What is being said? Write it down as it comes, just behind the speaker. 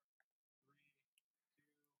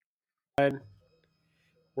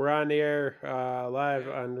We're on the air live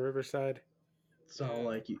on Riverside.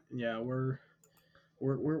 So yeah, we're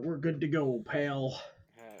good to go, pal.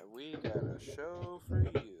 We got a show for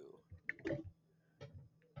you.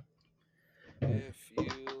 If you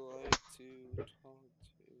like to talk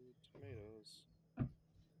to tomatoes.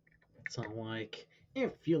 So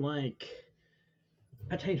if you like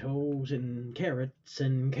potatoes and carrots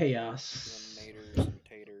and chaos, And naters and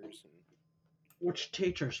taters and which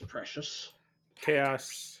taters precious?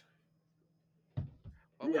 Chaos.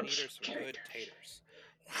 we Which need are some good taters.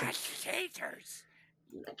 Which taters?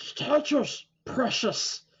 Which taters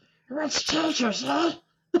precious? Which taters, huh?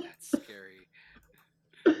 That's scary.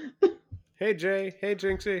 Hey Jay. Hey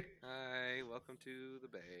Jinxie. Hi, welcome to the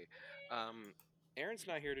Bay. Aaron's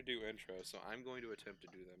not here to do intro, so I'm going to attempt to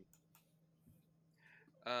do them.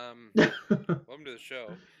 Welcome to the show.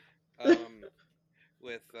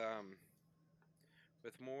 With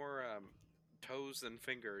more toes than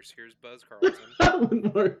fingers. Here's Buzz Carlton.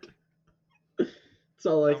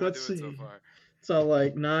 So let's see. So far?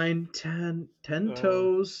 So 9, 10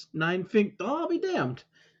 toes, 9 fingers. Oh, I'll be damned.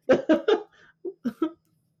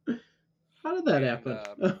 How did that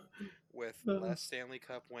happen? With less Stanley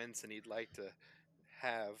Cup wins than he'd like to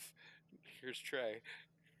have, here's Trey.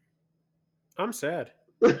 I'm sad.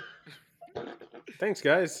 Thanks,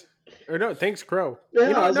 guys. Or no, thanks, Crow.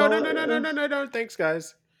 Yeah, No. Thanks,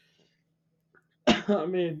 guys. I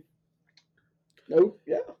mean, nope.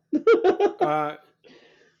 Yeah.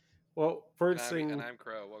 Well, first thing. And I'm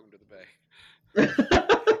Crow. Welcome to the Bay.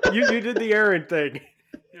 You did the Aaron thing.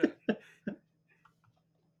 Yeah.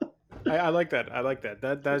 I like that. I like that.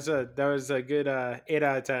 That was a good 8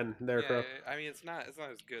 out of 10 there, Crow. I mean, it's not as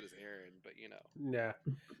good as Aaron, but you know. Yeah.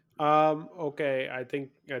 Okay. I think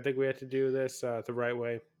we have to do this the right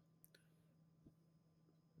way.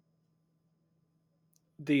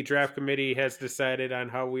 The draft committee has decided on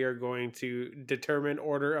how we are going to determine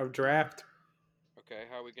order of draft. Okay,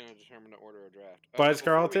 how are we going to determine the order of draft? Buzz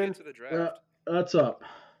Carlton? We get to the draft, that's up.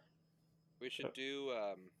 We should do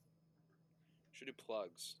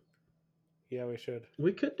plugs. Yeah, we should.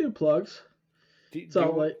 We could do plugs. Do you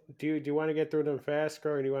want to get through them fast,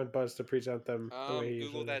 or do you want Buzz to present them the way he Google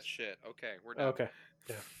usually that does? shit. Okay, we're done. Okay.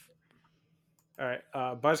 Yeah. All right.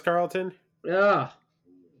 Buzz Carlton? Yeah.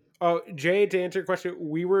 Oh, Jay, to answer your question,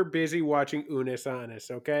 we were busy watching Unis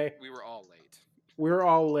Honest, okay? We were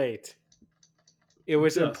all late. It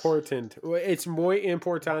was important. It's muy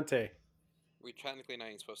importante. We technically not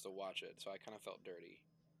even supposed to watch it, so I kind of felt dirty.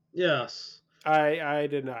 Yes. I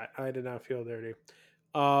did not. I did not feel dirty.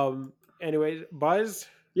 Anyways, Buzz.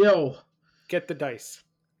 Yo. Get the dice.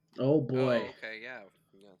 Oh boy. Oh, okay. Yeah.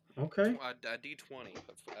 Okay. A D20,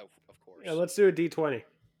 of course. Yeah, let's do a D20.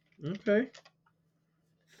 Okay.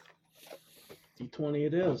 D20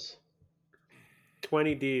 it is.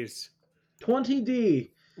 20 Ds. 20D.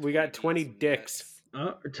 We got 20 dicks.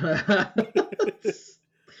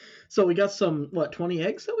 So we got some 20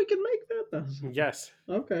 eggs that we can make that? Yes.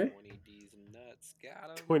 Okay. 20 D's nuts. Got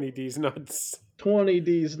 'em. 20 D's nuts. 20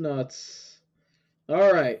 D's nuts.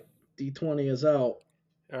 All right. D20 is out.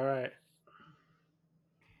 All right.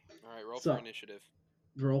 Roll for initiative.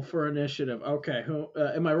 Roll for initiative. Okay. Who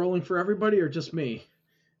am I rolling for everybody or just me?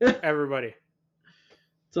 Everybody.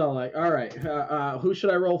 So all right. Who should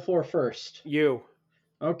I roll for first? You.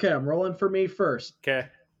 Okay, I'm rolling for me first. Okay.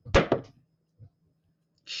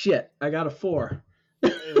 Shit, I got a 4.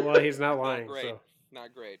 Well, he's not lying. Not great. So.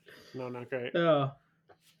 Not great. No, not great. Yeah.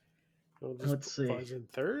 Let's see. Buzz in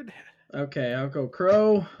third. Okay, I'll go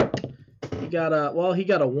Crow. He got a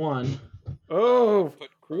 1. Oh,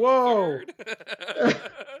 whoa!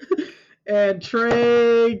 And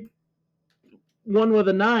Trey 1 with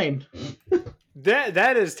a 9.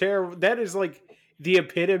 That is terrible. That is like the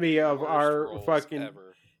epitome of our fucking.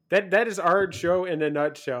 Ever. That is our show in a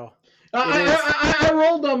nutshell. I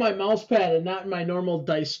rolled on my mouse pad and not in my normal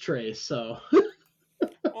dice tray, so.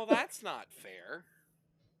 Well, that's not fair.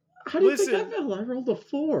 How do you think I felt? I rolled a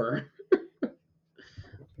 4.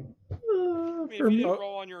 If you didn't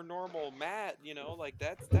roll on your normal mat,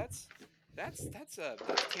 that's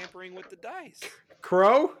tampering with the dice.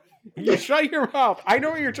 Crow, you shut your mouth. I know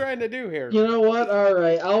what you're trying to do here. You know what? All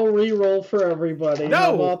right, I'll re-roll for everybody. No.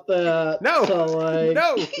 How about that? No. So,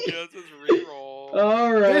 no. Yeah, this is re-roll.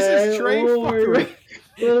 All right. This is Trey fuckery.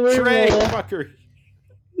 Trey fuckery.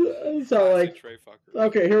 So Trey fuckery.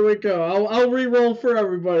 Okay, here we go. I'll re-roll for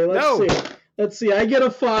everybody. Let's see. I get a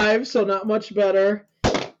 5, so not much better.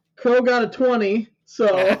 Crow got a 20, so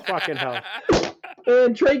oh, fucking hell.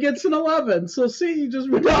 And Trey gets an 11. So see, you just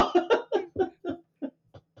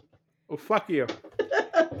Oh, fuck you.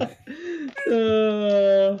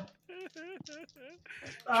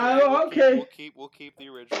 Okay. We'll keep the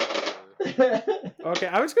original. Okay,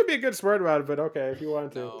 I was gonna be a good sport about it, but okay, if you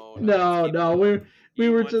want to. No. We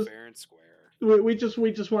were just fair and square. we just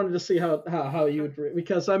wanted to see how you would,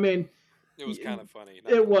 because I mean, it was kind of funny.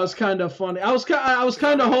 It was kind of funny. I was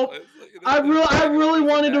kind of hope. I really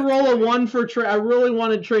wanted to roll a 1 for Trey. I really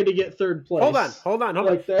wanted Trey to get third place. Hold on.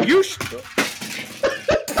 Like that. You.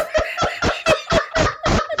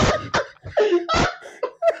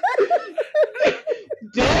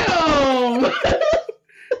 Damn.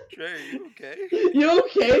 Trey, you okay? You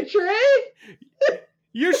okay, Trey?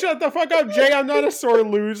 You shut the fuck up, Jay. I'm not a sore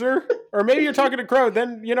loser. Or maybe you're talking to Crow.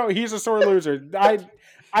 Then he's a sore loser.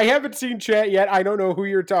 I haven't seen chat yet. I don't know who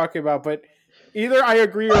you're talking about, but either I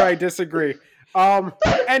agree or I disagree.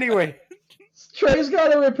 Anyway. Trey's got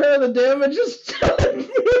to repair the damages.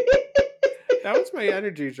 That was my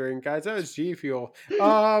energy drink, guys. That was G Fuel.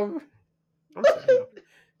 I'm sorry, no.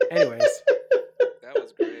 Anyways. That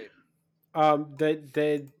was great.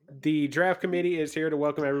 The draft committee is here to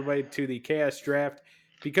welcome everybody to the Chaos Draft,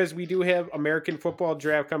 because we do have American football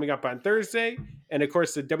draft coming up on Thursday, and of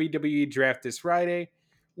course the WWE draft is Friday.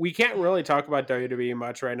 We can't really talk about WWE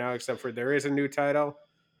much right now, except for there is a new title.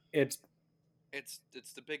 It's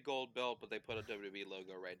the big gold belt, but they put a WWE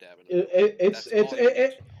logo right down.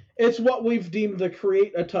 It's what we've deemed the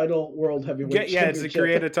Create a Title World Heavyweight. Yeah, it's the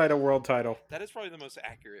Create a Title World Title. That is probably the most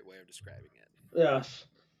accurate way of describing it. Yes.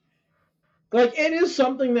 Like, it is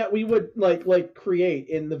something that we would like create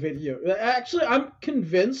in the video. Actually, I'm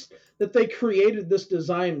convinced that they created this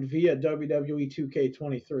design via WWE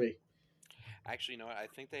 2K23. Actually, you know what? I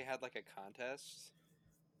think they had like a contest,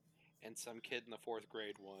 and some kid in the 4th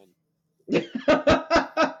grade won.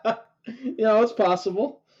 It's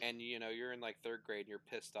possible. And you're in like 3rd grade and you're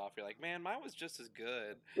pissed off. You're like, man, mine was just as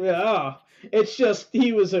good. Yeah. It's just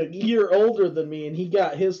he was a year older than me and he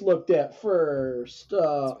got his looked at first. That's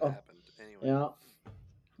what happened. Anyway. Yeah.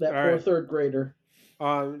 That poor 3rd grader.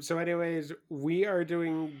 So anyways, we are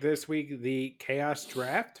doing this week the Chaos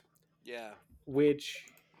Draft. Yeah. Which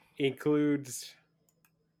includes...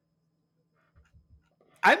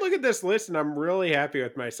 I look at this list and I'm really happy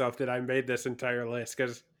with myself that I made this entire list,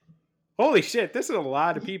 because holy shit, this is a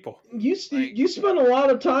lot of people. You spent a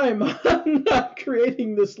lot of time on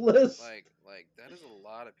creating this list. Like that is a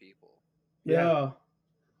lot of people. Yeah.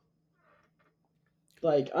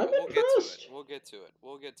 Like, I'm impressed. We'll get to it.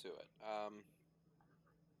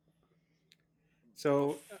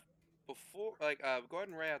 So before go ahead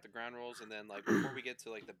and write out the ground rules, and then before we get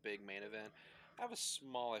to the big main event, I have a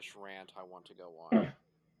smallish rant I want to go on.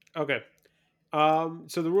 Okay.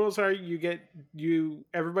 So the rules are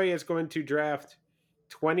everybody is going to draft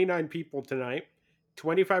 29 people tonight,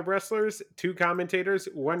 25 wrestlers, 2 commentators,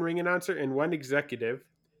 1 ring announcer, and 1 executive.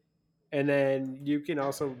 And then you can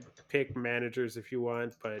also pick managers if you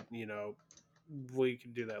want, but we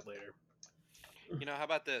can do that later. How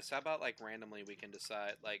about this? How about randomly we can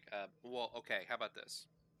decide how about this?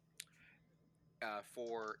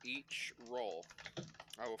 For each roll,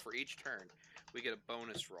 for each turn, we get a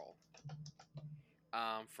bonus roll.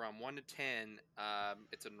 From 1 to 10,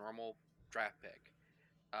 it's a normal draft pick.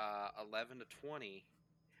 11 to 20,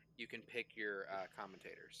 you can pick your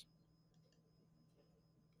commentators.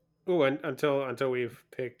 Ooh, until we've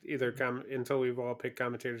picked until we've all picked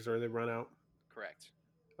commentators or they run out. Correct.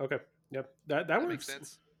 Okay. Yep. That works. Makes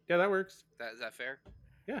sense. Yeah, that works. Is that fair?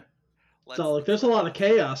 Yeah. So there's a lot of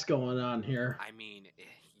chaos going on here. I mean,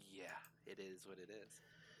 yeah, it is what it is.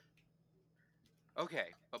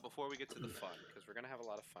 Okay, but before we get to the fun, because we're gonna have a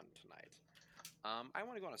lot of fun tonight, I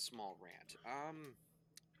want to go on a small rant.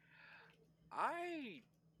 I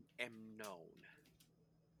am known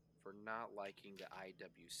for not liking the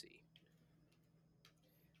IWC.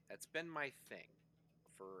 That's been my thing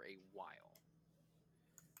for a while.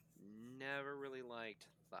 Never really liked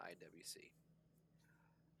the IWC.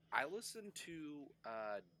 I listened to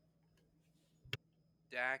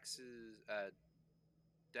Dax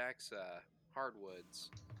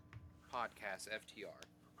Hardwood's podcast FTR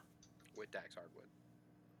with Dax Hardwood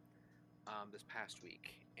this past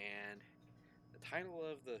week, and the title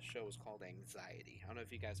of the show is called Anxiety. I don't know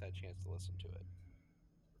if you guys had a chance to listen to it.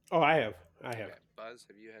 Oh, I have. Okay. Buzz,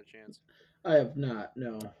 have you had a chance? I have not,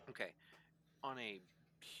 no. Okay. On a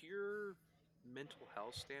pure mental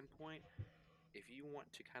health standpoint, if you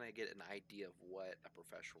want to kind of get an idea of what a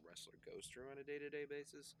professional wrestler goes through on a day-to-day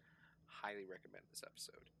basis, highly recommend this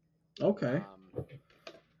episode. Okay.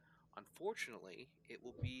 Unfortunately, it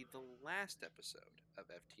will be the last episode of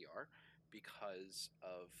FTR because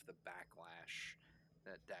of the backlash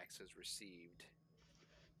that Dax has received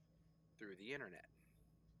through the internet.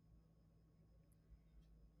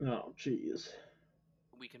 Oh, jeez.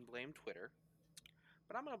 we can blame Twitter,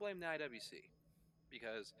 but I'm going to blame the IWC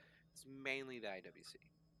because it's mainly the IWC.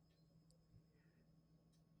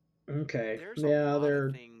 Okay. There's a Yeah, lot of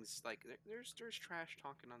they're things like there's trash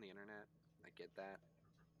talking on the internet. I get that,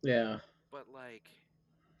 yeah. but like,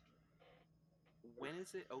 when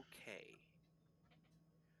is it okay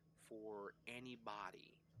for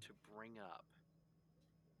anybody to bring up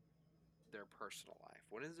their personal life?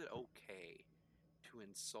 When is it okay to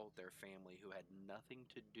insult their family who had nothing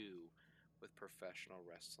to do with professional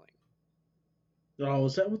wrestling? Oh,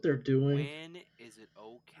 is that what they're doing? When is it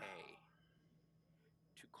okay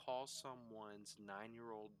to call someone's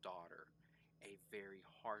 9-year-old daughter a very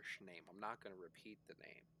harsh name? I'm not going to repeat the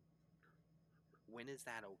name. When is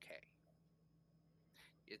that okay?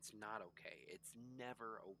 It's not okay. It's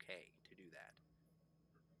never okay to do that.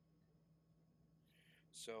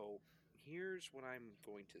 So here's what I'm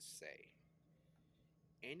going to say.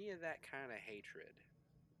 Any of that kind of hatred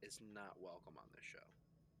is not welcome on this show.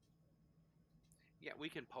 Yeah, we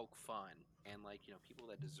can poke fun and people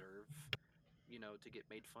that deserve, to get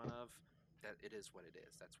made fun of, that it is what it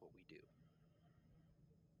is. That's what we do.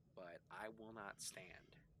 But I will not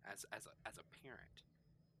stand as a parent.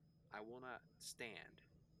 I will not stand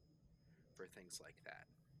for things like that.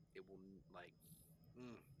 It will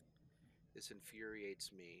this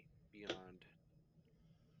infuriates me beyond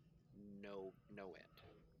no end.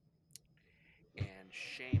 And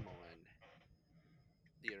shame on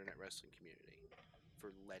the internet wrestling community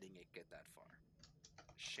for letting it get that far.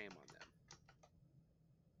 Shame on them.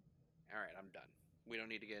 All right, I'm done. We don't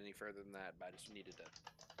need to get any further than that, but I just needed to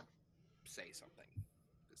say something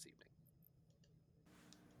this evening.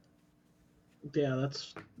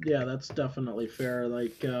 That's definitely fair.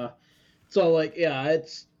 It's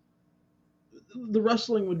the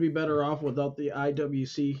wrestling would be better off without the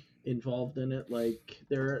IWC involved in it. Like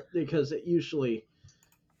there because it usually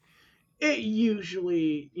that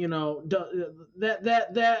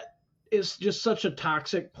is just such a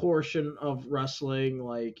toxic portion of wrestling.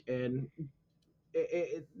 And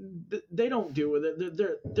they don't do with it.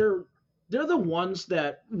 They're the ones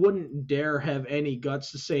that wouldn't dare have any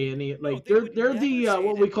guts to say any No, like they would they're never the say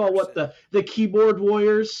what it we in call person. the keyboard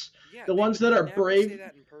warriors, Yeah, the they ones would that are never say brave.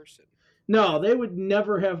 that in person. No, Ever. they would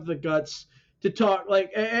never have the guts to talk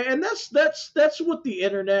and that's what the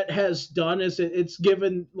internet has done is it's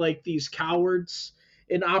given like these cowards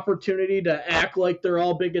an opportunity to act like they're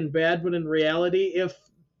all big and bad, but in reality, if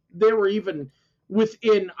they were even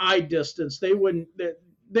within eye distance,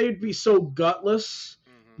 they'd be so gutless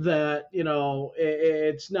Mm-hmm. that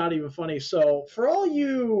it's not even funny. So for all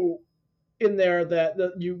you in there that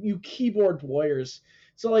you keyboard warriors,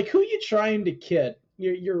 so like who you trying to kid?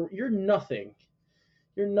 You're nothing.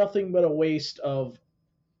 You're nothing but a waste of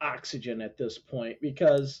oxygen at this point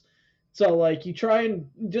because so like you try and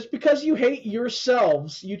just because you hate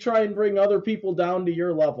yourselves, you try and bring other people down to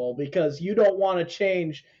your level because you don't want to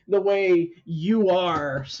change the way you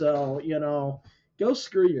are. So, go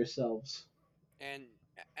screw yourselves. And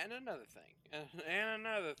another thing, and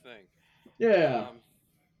another thing. Yeah.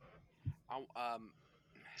 Um,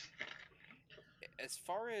 as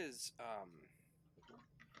far as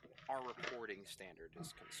our reporting standard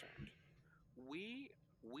is concerned, we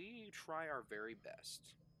try our very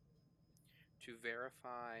best to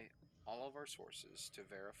verify all of our sources, to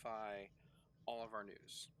verify all of our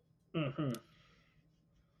news. Mm-hmm.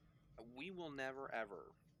 We will never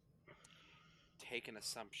ever take an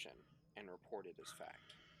assumption and report it as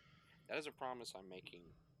fact. That is a promise I'm making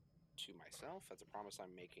to myself. That's a promise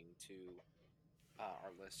I'm making to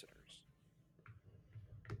our listeners,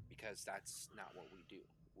 because that's not what we do.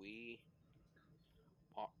 We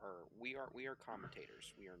are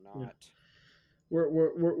commentators. We are Yeah. not. We're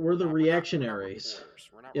the We're not reactionaries. reporters.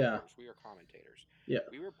 We're not Yeah. reporters. We are commentators. Yeah.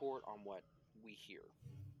 We report on what we hear.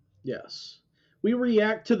 Yes. We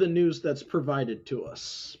react to the news that's provided to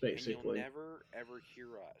us, And you'll basically. never ever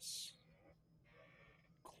hear us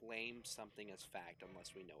claim something as fact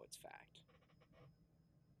unless we know it's fact.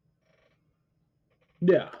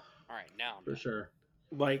 Yeah. All right, now I'm for done. sure.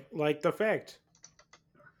 Like the fact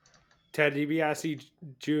Ted DiBiase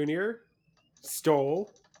Jr.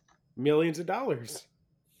 stole millions of dollars.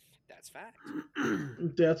 That's fact.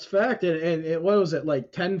 That's fact. And what was it,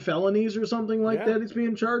 like 10 felonies or something like that he's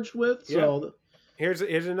being charged with? Yeah. So here's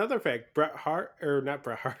another fact. Brett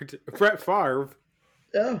Favre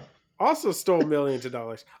yeah. also stole millions of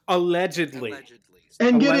dollars. Allegedly.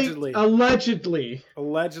 And Allegedly.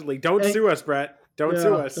 Don't sue us, Brett. Don't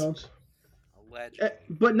sue us. Don't. Allegedly.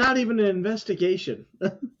 But not even an investigation.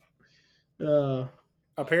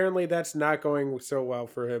 Apparently that's not going so well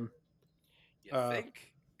for him. You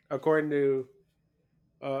think? According to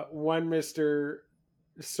one Mister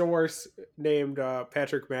Source named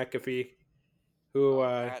Patrick McAfee, who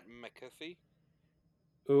Pat McAfee.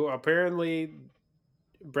 who apparently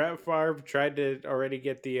Brett Favre tried to already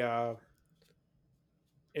get the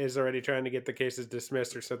is already trying to get the cases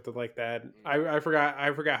dismissed or something like that. I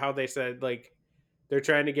forgot how they said, like, they're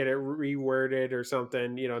trying to get it reworded or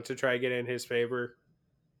something, to try to get in his favor,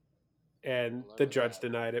 and Learn the of judge that.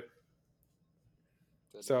 denied it.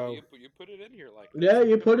 Said, So- no, you put it in here like this. Yeah,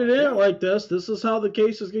 you put it in Yeah. like this. This is how the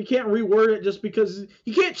case is. You can't reword it just because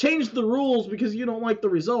you can't change the rules because you don't like the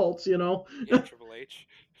results. Yeah, Triple H.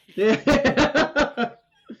 Yeah.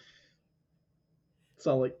 It's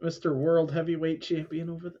all like Mr. World Heavyweight Champion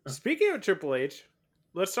over there. Speaking of Triple H,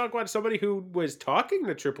 let's talk about somebody who was talking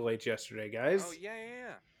to Triple H yesterday, guys. Oh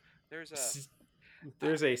yeah. There's a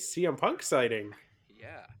There's a CM Punk sighting.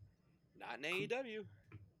 yeah, not in AEW.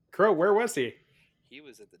 Crow, where was he? He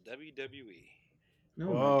was at the WWE. Oh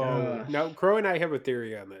Whoa. my gosh. Now, Crow and I have a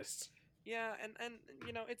theory on this. Yeah, and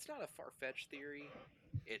it's not a far fetched theory.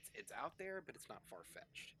 It's out there, but it's not far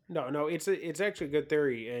fetched. No, it's actually a good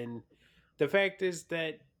theory, and the fact is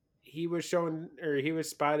that he was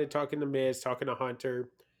spotted talking to Miz, talking to Hunter,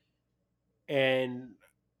 and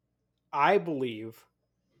I believe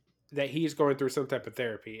that he's going through some type of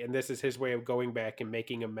therapy, and this is his way of going back and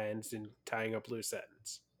making amends and tying up loose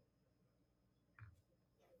ends.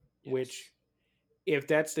 Yes. Which, if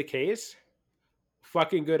that's the case,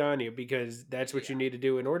 fucking good on you, because that's what you need to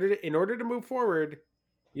do in order to move forward.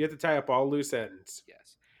 You have to tie up all loose ends.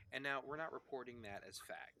 Yes. And now we're not reporting that as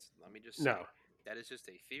fact. Let me just say that is just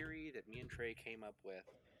a theory that me and Trey came up with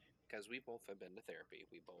because we both have been to therapy.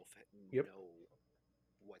 We both know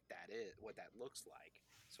what that is, what that looks like.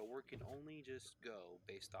 So we can only just go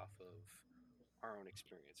based off of our own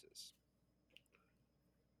experiences.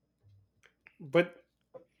 But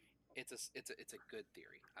it's a good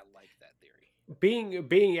theory. I like that theory.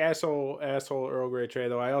 Being asshole Earl Grey Trey,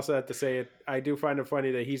 though, I also have to say I do find it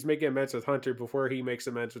funny that he's making amends with Hunter before he makes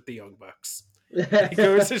amends with the Young Bucks. It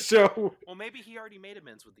goes to show. Well, maybe he already made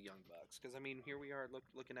amends with the Young Bucks, because I mean, here we are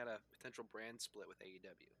looking at a potential brand split with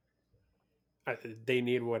AEW. They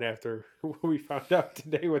need one after we found out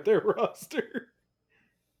today with their roster.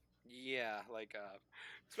 Yeah, like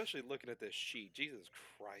especially looking at this sheet. Jesus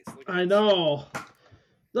Christ! I know.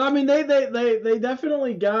 I mean, they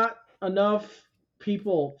definitely got enough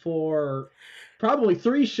people for probably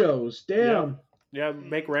 3 shows. Damn. Yeah,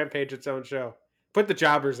 make Rampage its own show. Put the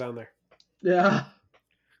jobbers on there. Yeah.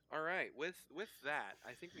 All right, with that,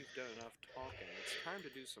 I think we've done enough talking. It's time to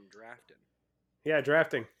do some drafting. Yeah,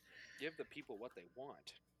 drafting. Give the people what they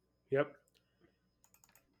want. Yep.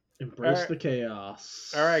 Embrace the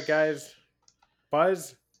chaos. All right, guys.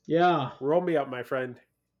 Buzz. Yeah. Roll me up, my friend.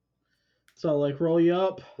 So, like, roll you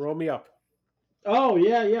up? Roll me up. Oh,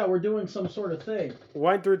 yeah, we're doing some sort of thing.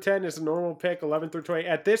 1 through 10 is a normal pick. 11 through 20.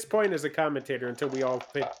 At this point is a commentator until we all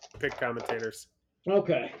pick commentators.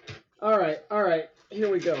 Okay. All right.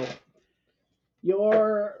 Here we go.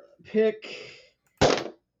 Your pick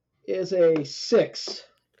is a 6.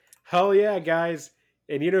 Hell yeah, guys.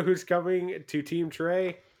 And you know who's coming to Team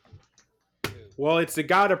Trey? Well, it's the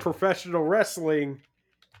god of professional wrestling,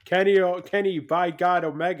 Kenny by God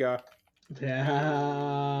Omega.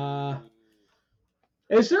 Yeah.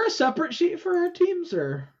 Is there a separate sheet for our teams,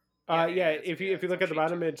 or? If you look at the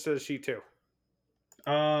bottom, it says sheet 2.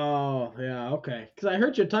 Oh, yeah, okay. Because I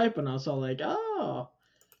heard you typing, I was all like, oh.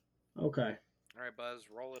 Okay. All right, Buzz,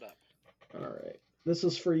 roll it up. All right. This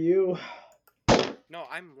is for you. No,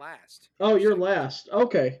 I'm last. Oh, you're last.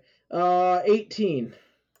 Okay. 18.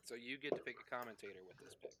 So you get to pick a commentator with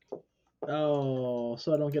this pick. Oh,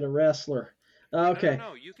 so I don't get a wrestler. Okay.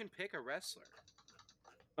 No, you can pick a wrestler.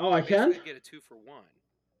 Oh, I can? You get a 2-for-1.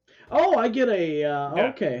 Oh, I get a, Yeah.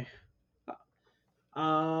 okay.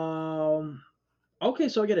 Okay,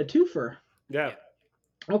 so I get a 2-for. Yeah.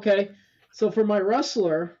 Okay, so for my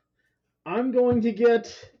wrestler, I'm going to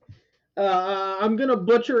get, I'm going to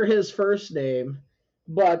butcher his first name,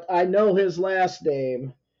 but I know his last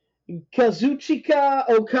name. Kazuchika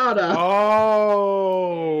Okada.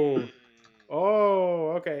 Oh,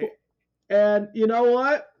 okay. And you know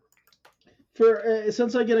what? For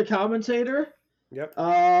since I get a commentator, Yep.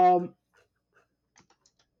 I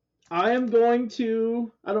am going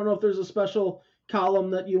to. I don't know if there's a special column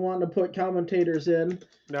that you want to put commentators in.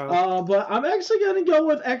 No. But I'm actually going to go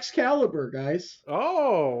with Excalibur, guys.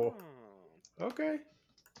 Oh. Okay.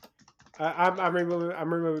 I'm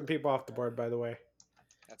removing people off the board, by the way.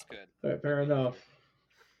 That's good. All right, fair enough.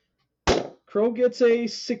 Crow gets a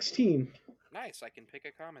 16. Nice. I can pick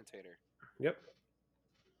a commentator. Yep.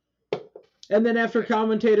 And then after Okay.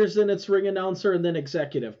 commentators, then it's ring announcer and then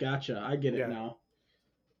executive. Gotcha. I get it Yeah. now.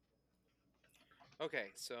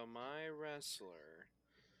 Okay, so my wrestler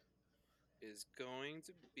is going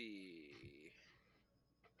to be.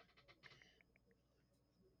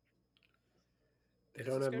 They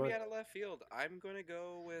This don't is have going to be much. out of left field. I'm going to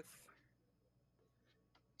go with.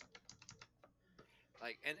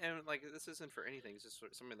 And this isn't for anything. It's just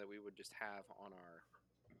something that we would just have on our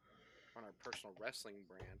personal wrestling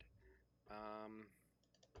brand.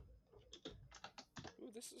 Ooh,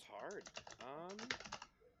 this is hard.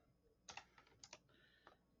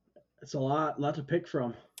 It's a lot to pick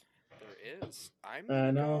from. There is. I'm I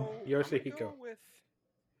gonna know. go. I'm gonna Yoshihiko. go with.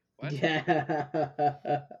 What? Yeah.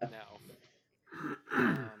 No.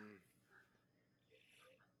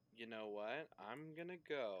 You know what? I'm gonna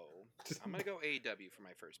go AEW for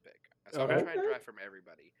my first pick. So I'm Okay. gonna try and drive from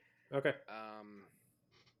everybody. Okay. I'm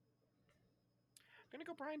gonna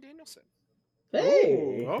go Bryan Danielson. Hey,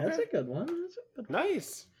 Ooh, okay. that's a good one.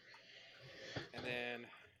 Nice. And then,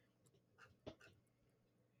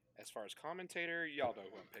 as far as commentator, y'all know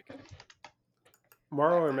who I'm picking.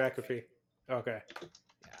 Morrow or Pat McAfee? Okay. Yeah,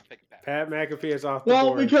 I'm picking Pat. Pat McAfee is off the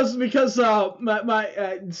Well, board. because my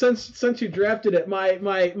since you drafted it,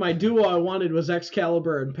 my duo I wanted was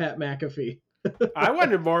Excalibur and Pat McAfee. I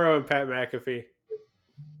wanted Morrow and Pat McAfee.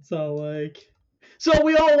 So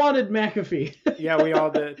we all wanted McAfee. Yeah, we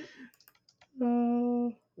all did.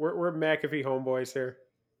 Uh, We're McAfee homeboys here.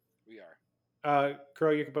 We are.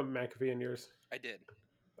 Crow, you can put McAfee in yours. I did.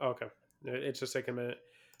 Okay. It's just take a minute.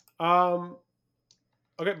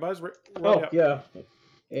 Okay, Buzz, roll me up. yeah,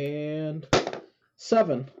 and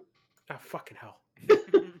 7. Ah, fucking hell.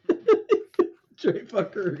 Trey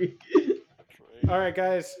fuckery. All right,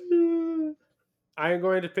 guys. I am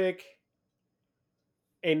going to pick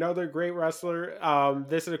another great wrestler.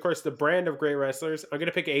 This is, of course, the brand of great wrestlers. I'm going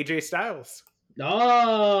to pick AJ Styles.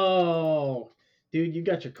 Oh, dude, you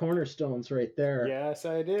got your cornerstones right there. Yes,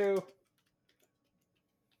 I do.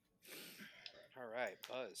 All right,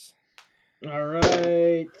 Buzz. All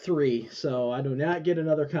right, 3. So I do not get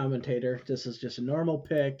another commentator. This is just a normal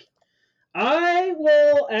pick. I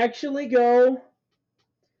will actually go.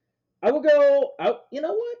 You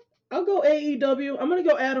know what? I'll go AEW. I'm gonna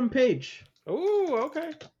go Adam Page. Ooh,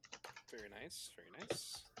 okay. Very nice. Very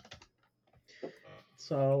nice.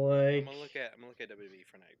 So I'm gonna look at WWE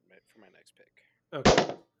for my next pick.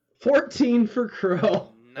 Okay. 14 for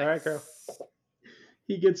Crow. Nice. All right, Crow.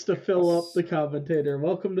 He gets to fill up the commentator.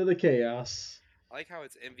 Welcome to the chaos. I like how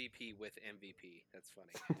it's MVP with MVP. That's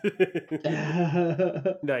funny.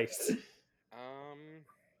 Nice.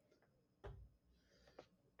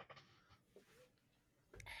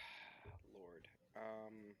 Lord.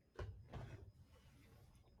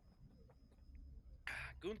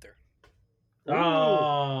 Gunther. Ooh,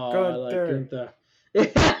 Oh, Gunther. I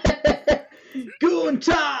like Gunther.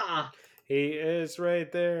 Gunther! He is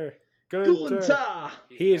right there. Gunther. Gunther!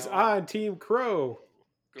 He is now on Team Crow.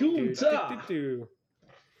 Gunther!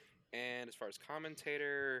 And as far as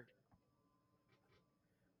commentator,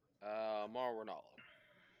 Mauro Ronaldo.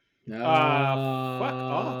 Fuck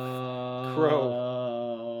off,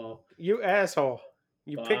 Crow. You asshole.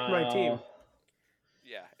 You picked my team.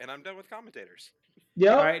 Yeah, and I'm done with commentators.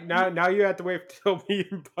 Yep. All right, now you have to wait till me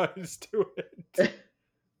and Buzz do it.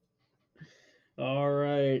 All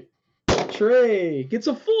right. Trey gets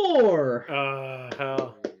a 4.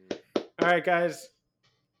 Hell. All right, guys.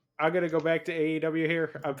 I'm going to go back to AEW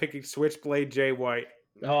here. I'm picking Switchblade Jay White.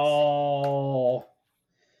 Oh.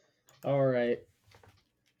 All right.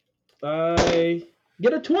 I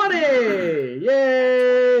get a 20.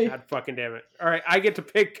 Yay. God fucking damn it. All right, I get to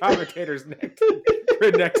pick commentators next for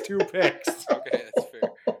the next 2 picks. Okay, that's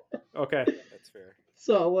fair. Okay. That's fair.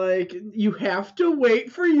 So, you have to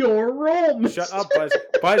wait for your roll. Mr. Shut up, Buzz.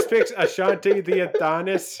 Buzz picks Ashanti the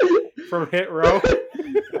Adonis from Hit Row.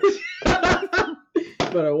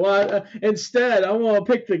 But instead I want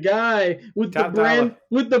to pick the guy with Top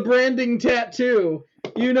the branding tattoo.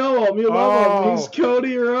 You know him, you love him. He's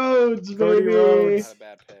Cody Rhodes, Cody baby. Rhodes. Not a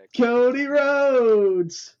bad pick. Cody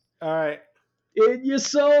Rhodes. All right. In your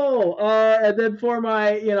soul. And then for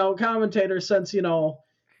my, commentator, since,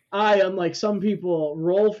 I, unlike some people,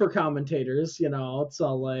 roll for commentators, so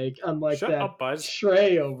unlike Shut that up, Buzz.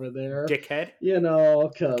 Trey over there. Dickhead.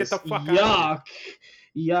 Because Get the fuck out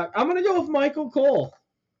yuck. I'm going to go with Michael Cole.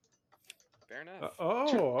 Fair enough.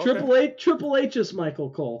 Okay. Triple H is Michael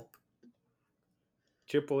Cole.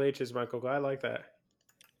 Triple H is Michael. I like that.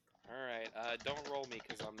 All right. Don't roll me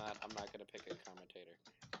because I'm not gonna pick a commentator.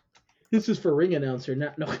 This is for ring announcer,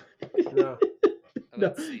 not no. No.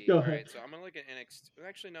 Let's see. Go All ahead. right. So I'm gonna look at NXT.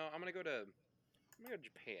 Actually, no. I'm gonna go to I'm gonna go to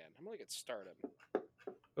Japan. I'm gonna look at Stardom.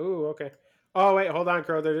 Ooh, okay. Oh wait, hold on,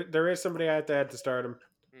 Crow. There is somebody I have to add to Stardom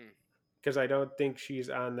Hmm. because I don't think she's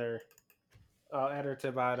on there. I'll add her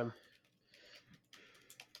to bottom.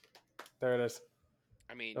 There it is.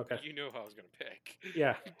 I mean, Okay. you know who I was gonna pick.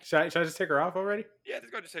 Yeah. Should I just take her off already? Yeah,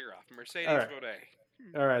 let's go just take her off. Mercedes All right. Monet.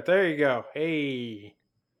 All right. There you go. Hey,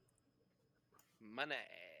 Money.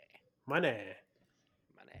 money.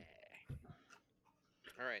 Money.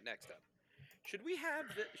 All right, next up. Should we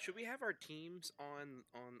have our teams on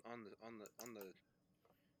the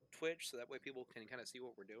Twitch so that way people can kind of see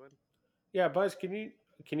what we're doing? Yeah, Buzz, can you do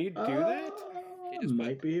that? Can you just put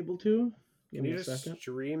Might be able to. Give Can me you a just second.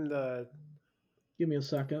 stream the? Give me a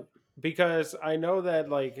second. Because I know that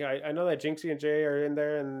I know that Jinxie and Jay are in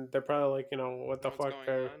there and they're probably like, what the what's fuck going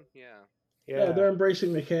are on? Yeah. Yeah, they're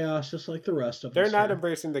embracing the chaos just like the rest of They're us. not here.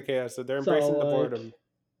 embracing the chaos, so they're So, embracing the like- boredom.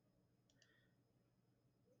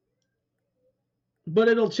 But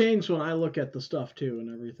it'll change when I look at the stuff too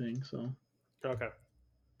and everything. So Okay.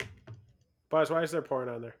 Buzz, why is there porn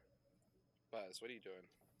on there? Buzz, what are you doing?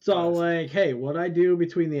 So Buzz. like, hey, what I do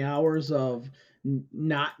between the hours of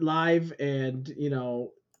not live and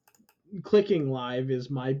clicking live is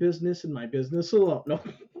my business and my business alone. No.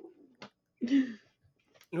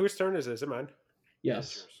 Whose turn is this? Is it mine?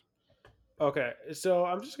 Yes. Yours. Okay, so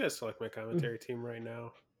I'm just gonna select my commentary team right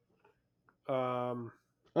now.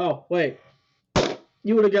 Oh wait,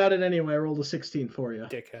 you would have got it anyway. I rolled a 16 for you.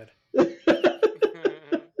 Dickhead.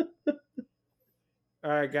 All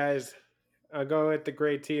right, guys, I'll go with the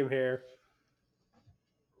great team here.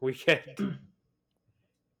 We get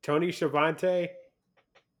Tony Schiavone.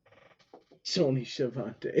 Sony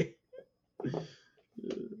Shavante.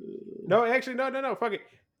 No, actually, no. Fuck it.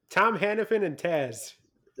 Tom Hannafin and Taz.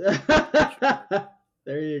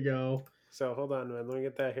 There you go. So hold on, man. Let me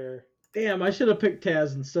get that here. Damn, I should have picked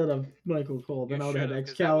Taz instead of Michael Cole. Then You I would have had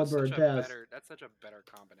should've, 'cause that was Excalibur and such a Taz. That's such a better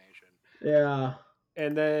combination. Yeah.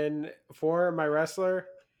 And then for my wrestler,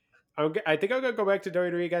 I think I'm gonna go back to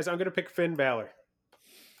WWE, guys. I'm gonna pick Finn Balor.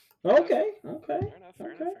 Okay.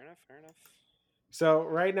 Fair enough. So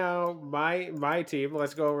right now, my team.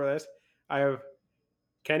 Let's go over this. I have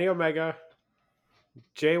Kenny Omega,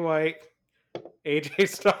 Jay White, AJ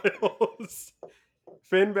Styles,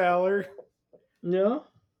 Finn Balor. Yeah.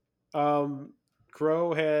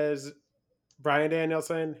 Crow has Bryan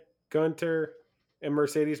Danielson, Gunter, and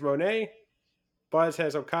Mercedes Moné. Buzz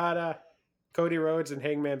has Okada, Cody Rhodes, and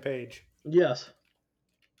Hangman Page. Yes.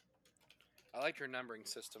 I like your numbering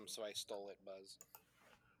system, so I stole it, Buzz.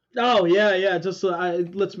 Oh yeah. Just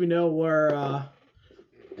it lets me know where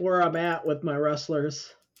I'm at with my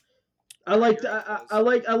wrestlers. I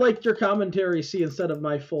liked your commentary, see, instead of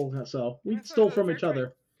my full. So we That's stole a from fair each trade.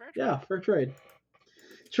 other. Fair trade. Yeah, fair trade.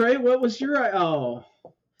 Trey, what was your oh?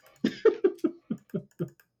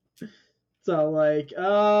 So like,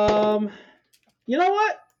 you know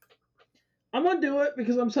what? I'm gonna do it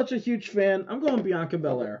because I'm such a huge fan. I'm going Bianca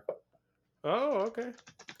Belair. Oh, okay.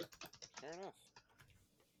 Fair enough.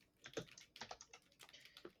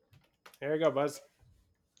 There you go, Buzz.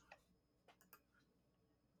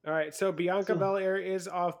 All right, so Bianca Belair is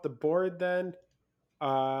off the board then.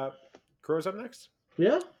 Crow's up next?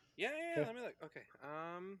 Yeah? Yeah. Okay. Let me look. Okay.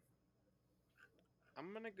 I'm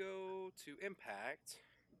gonna go to Impact.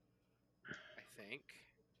 I think.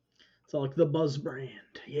 It's like the Buzz brand.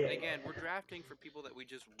 Yeah. And again, we're drafting for people that we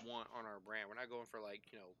just want on our brand. We're not going for like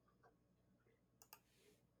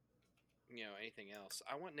anything else.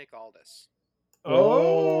 I want Nick Aldis. Oh.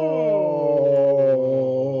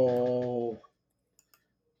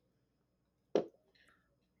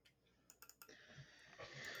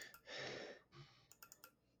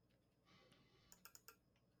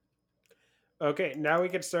 Okay, now we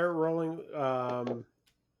can start rolling.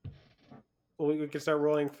 We can start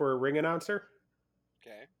rolling for ring announcer.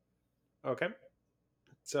 Okay. Okay.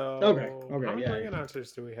 So Okay, how many yeah. ring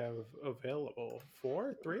announcers do we have available?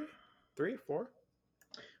 4, 3, 4.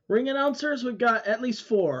 Ring announcers, we've got at least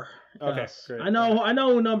 4. Okay, Yes. great. I know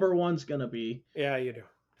who number 1's gonna be. Yeah, you do.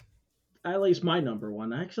 At least my number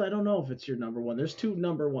 1. Actually, I don't know if it's your number 1. There's 2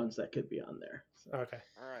 number 1s that could be on there. So. Okay.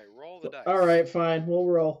 All right. Roll the dice. All right, fine. We'll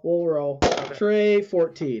roll. Okay. Trey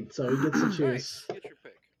 14, so he gets to choose. Nice. Get your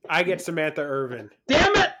pick. I get Samantha Irvin.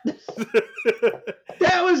 Damn it!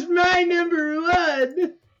 That was my number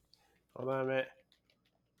 1. Hold on a minute.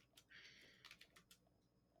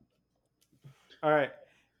 All right.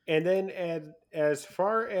 And then as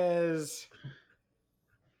far as...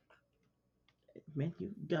 Man, you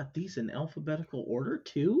got these in alphabetical order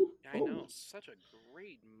too? I know. Such a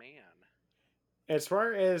great man. As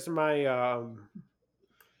far as my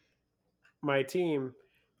my team,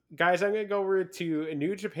 Guys, I'm going to go over to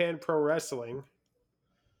New Japan Pro Wrestling.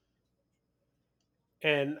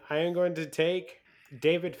 And I am going to take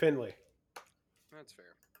David Finlay. That's fair.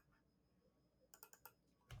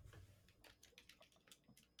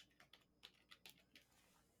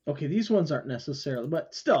 Okay, these ones aren't necessarily,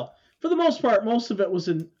 but still, for the most part, most of it was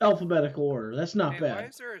in alphabetical order. That's not Hey, bad. why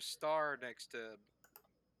is there a star next to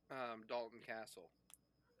Dalton Castle?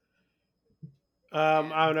 I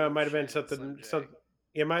don't know. It Luke might have been Shin and something. Slim J.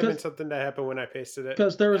 It might have been something that happened when I pasted it.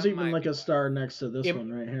 Because there was That even might like be a why. star next to this It-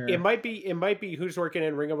 one right here. It might be. It might be who's working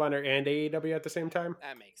in Ring of Honor and AEW at the same time.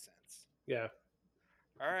 That makes sense. Yeah.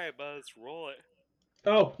 All right, Buzz, roll it.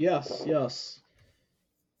 Oh, yes, yes.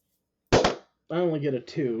 I only get a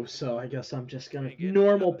 2, so I guess I'm just going You to get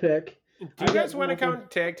normal another. pick. Do I you guys got want to normal-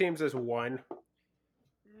 count tag teams as one?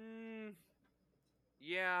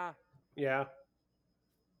 Yeah. Yeah.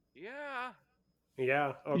 Yeah.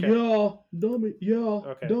 Yeah. Okay. Yeah, dummy. Yeah,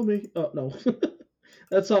 Okay. dummy. Oh, no.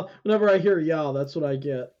 That's all. Whenever I hear yeah, that's what I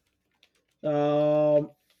get. You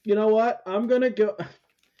know what? I'm going to go...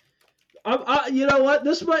 you know what?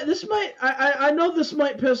 This might. I know this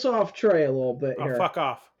might piss off Trey a little bit Oh, here. fuck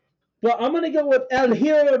off. But I'm gonna go with El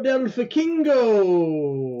Hero del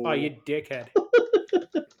Vikingo. Oh, you dickhead.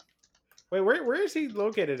 Wait, where is he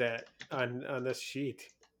located at on this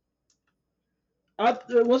sheet?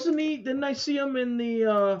 Wasn't he? Didn't I see him in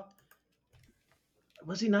the?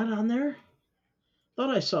 Was he not on there? Thought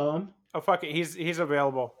I saw him. Oh, fuck it. He's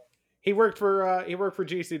available. He worked for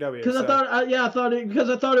GCW. Because so.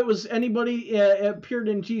 I thought it was anybody appeared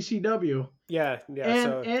in GCW. Yeah.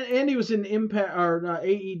 And he was in Impact or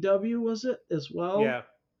AEW, was it as well? Yeah.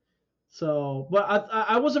 So, but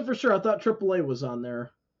I wasn't for sure. I thought AAA was on there.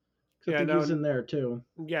 I think he's in there too.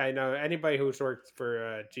 Yeah, I know anybody who's worked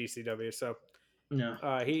for GCW. So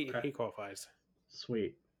yeah, he qualifies.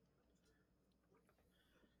 Sweet.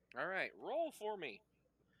 All right, roll for me.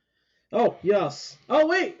 Oh, yes. Oh,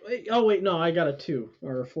 wait. No, I got a 2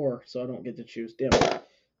 or a 4, so I don't get to choose. Damn it.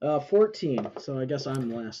 14. So I guess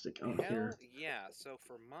I'm last out here. Yeah. So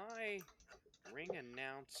for my ring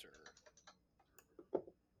announcer,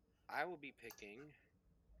 I will be picking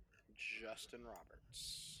Justin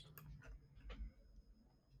Roberts.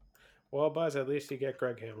 Well, Buzz, at least you get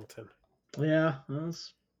Greg Hamilton. Yeah,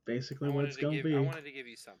 that's basically what it's going to be. I wanted to give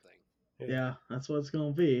you something. Yeah, that's what it's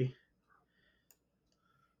going to be.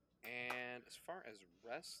 And as far as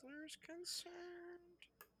wrestlers concerned,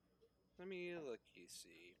 let me look. You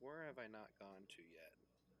see, where have I not gone to yet?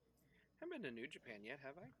 Haven't been to New Japan yet,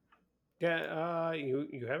 have I? Yeah.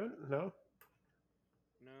 You haven't? No.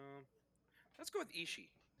 No. Let's go with Ishii.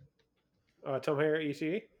 Tomohiro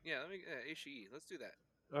Ishii. Yeah, let me Ishii. Let's do that.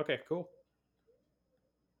 Okay, cool.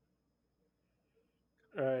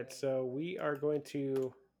 All right, so we are going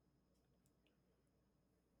to.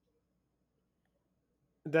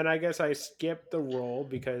 Then I guess I skip the roll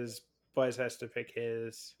because Buzz has to pick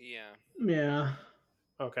his. Yeah.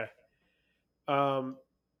 Okay.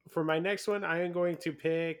 For my next one, I am going to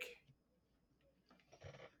pick.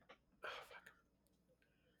 Oh,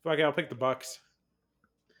 fuck it, I'll pick the Bucks.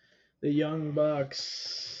 The Young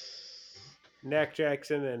Bucks. Nick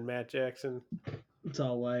Jackson and Matt Jackson. It's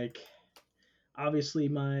all like, obviously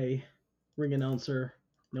my ring announcer,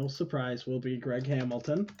 no surprise, will be Greg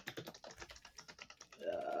Hamilton.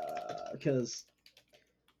 Because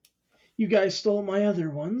you guys stole my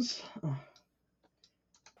other ones.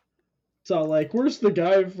 It's all like, where's the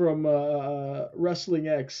guy from Wrestling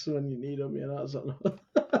X when you need him? You know, so.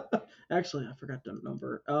 Actually, I forgot the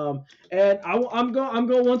number. And I'm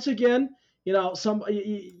going once again. You know,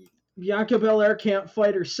 Bianca Belair can't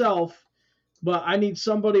fight herself, but I need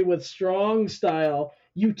somebody with strong style.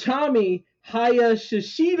 Utami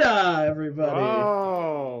Hayashishida, everybody.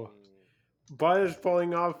 Oh, Buzz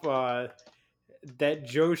pulling off that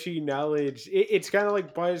Joshi knowledge. It's kind of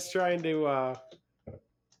like Buzz trying to.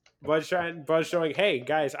 Buzz showing, hey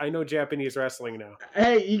guys, I know Japanese wrestling now.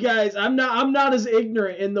 Hey, you guys, I'm not as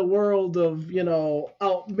ignorant in the world of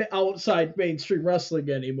outside mainstream wrestling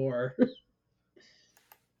anymore. Okay.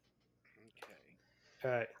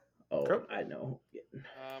 All right. Oh, Cool. I know.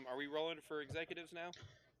 Are we rolling for executives now?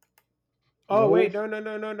 Oh No. wait,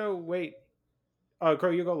 no, wait. Oh, Crow,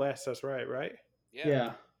 you go last. That's right.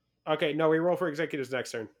 Yeah. Okay, no, we roll for executives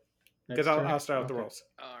next turn because Next turn? I'll start out the Okay. rolls.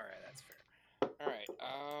 All right, that's fair. All right.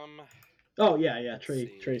 Oh yeah. Trey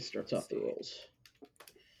see, starts let's off the see. rolls.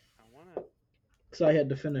 I wanna. Because I had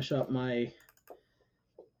to finish up my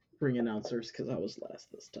ring announcers because I was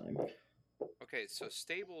last this time. Okay, so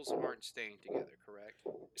stables aren't staying together, correct?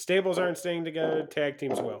 Stables aren't staying together. Tag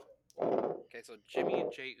teams will. Okay, so Jimmy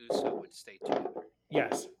and Jay Uso would stay together.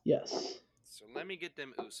 Yes. Yes. So let me get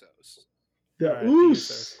them Usos. The All right, the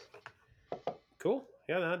Usos. Cool.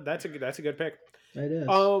 Yeah, that's a good pick. It is.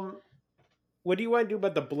 What do you want to do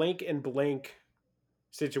about the blank and blank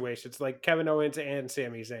situations, like Kevin Owens and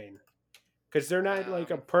Sami Zayn? Because they're not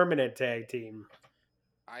like a permanent tag team.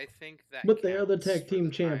 I think that. But they are the counts tag for team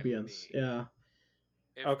the time champions. being. Yeah.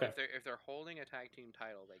 Okay. If they're holding a tag team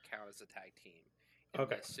title, they count as a tag team in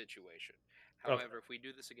Okay. this situation. However, if we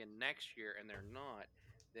do this again next year and they're not,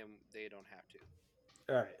 then they don't have to.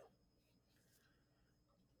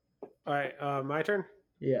 All right. My turn.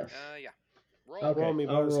 Yes. Yeah. Roll. Okay. Roll me,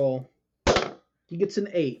 I'll Buzz. roll. He gets an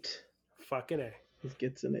 8. Fucking A. He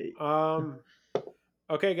gets an 8.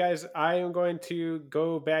 Okay, guys, I am going to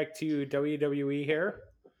go back to WWE here,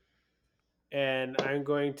 and I'm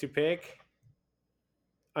going to pick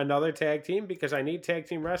another tag team because I need tag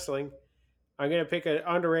team wrestling. I'm going to pick an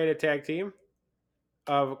underrated tag team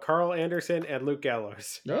of Carl Anderson and Luke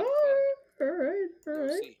Gallows. All right.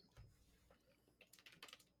 See.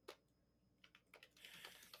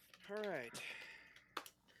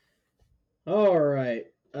 All right.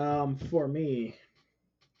 For me,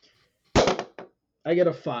 I get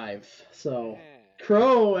a 5. So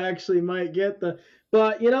Crow actually might get the.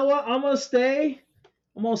 But you know what? I'm gonna stay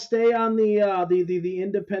on the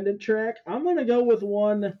independent track. I'm gonna go with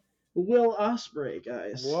one Will Ospreay,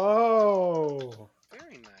 guys. Whoa.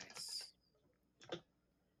 Very nice.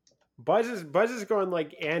 Buzz is going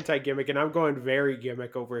like anti-gimmick, and I'm going very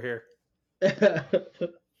gimmick over here. All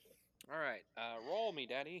right. Roll me,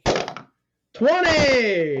 Daddy.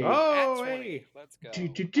 20! Oh, 20. hey. Let's go.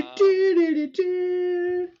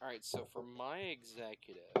 All right, so for my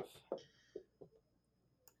executive...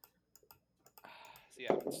 See,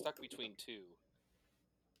 I'm stuck between two.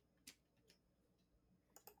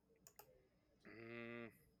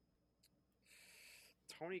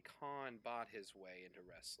 Tony Khan bought his way into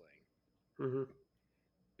wrestling. Mm-hmm.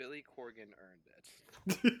 Billy Corgan earned it.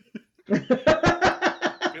 Billy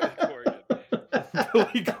Corgan.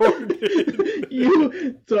 Billy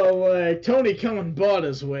Corgan. Tony Khan bought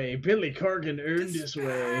his way. Billy Corgan earned his way.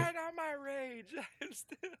 Despite all my rage, I'm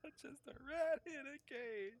still just a rat in a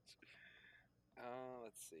cage.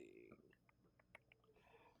 Let's see.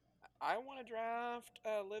 I want to draft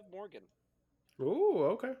Liv Morgan. Ooh,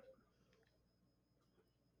 okay.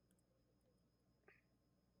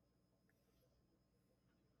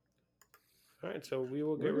 All right, so we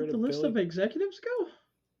will get rid of the list Billy. of executives go?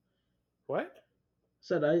 What?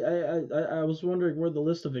 Said I was wondering where the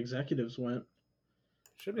list of executives went.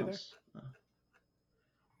 Should be there.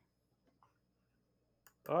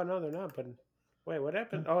 Oh no, they're not. But wait, what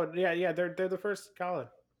happened? Oh yeah, they're the first column.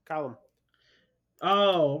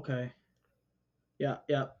 Oh, okay. Yeah.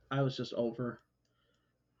 I was just over.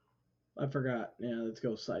 I forgot. Yeah, let's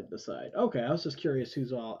go side to side. Okay, I was just curious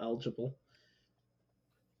who's all eligible.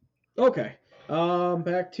 Okay.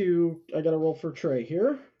 Back to I gotta roll for Trey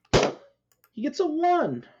here. He gets a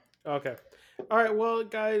 1. Okay. All right. Well,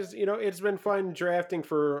 guys, it's been fun drafting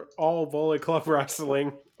for all Bullet Club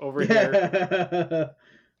wrestling over here.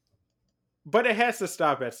 But it has to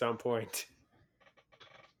stop at some point.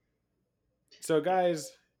 So,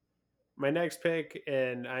 guys, my next pick,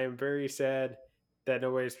 and I am very sad that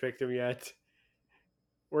nobody's picked him yet.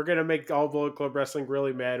 We're going to make all Bullet Club wrestling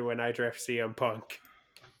really mad when I draft CM Punk.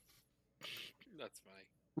 That's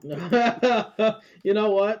funny. You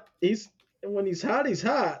know what? When he's hot, he's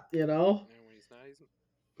hot, And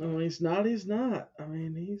when he's not, he's not. I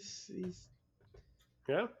mean, he's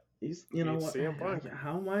Yeah. He's what? CM Punk.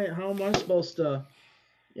 How am I supposed to,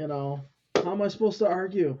 how am I supposed to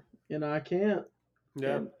argue? I can't.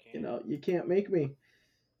 Yeah. And, you can't make me.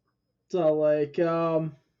 So all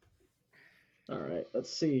right,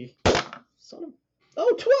 let's see.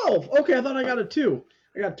 12. Okay, I thought I got a 2.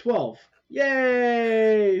 I got 12.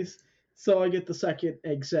 Yay! So I get the second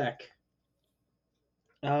exec.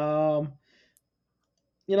 For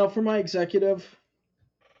my executive,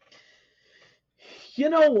 you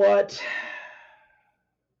know what?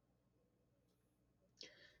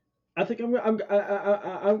 I think I'm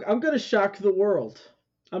gonna shock the world.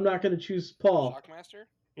 I'm not gonna choose Paul. Shockmaster?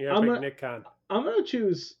 Yeah, Nick Khan. I'm gonna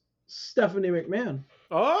choose Stephanie McMahon.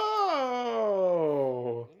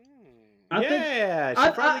 Oh. She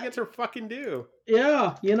finally gets her fucking due.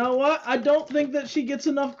 Yeah, you know what? I don't think that she gets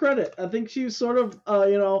enough credit. I think she sort of,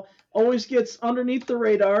 always gets underneath the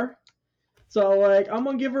radar. So, I'm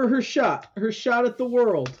going to give her her shot at the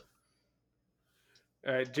world.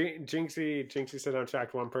 All right, Jinxie said I'm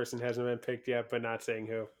shocked one person hasn't been picked yet, but not saying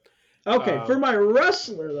who. Okay, for my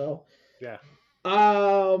wrestler, though. Yeah.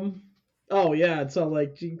 I'm Oh yeah, it's all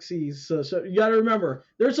like Jinxie's. So you got to remember,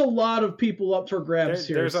 there's a lot of people up for grabs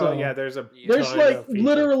here. There's So there's a there's ton like of people.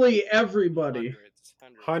 literally everybody.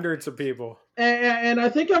 Hundreds of people. And I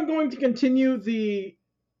think I'm going to continue the,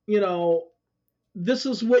 this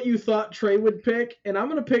is what you thought Trey would pick, and I'm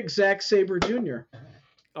going to pick Zack Sabre Jr.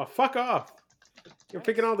 Oh, fuck off. You're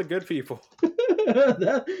picking all the good people.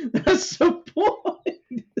 That's the point.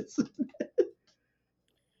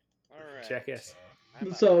 All right. Jackass.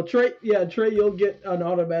 So Trey, you'll get an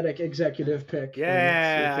automatic executive pick.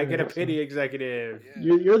 Yeah, I get a pity executive.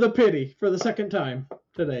 Yeah. You're the pity for the second time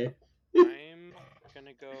today. I'm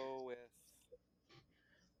gonna go with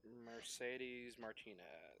Mercedes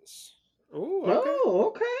Martinez. Ooh, okay. Oh,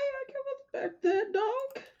 okay. I can respect that,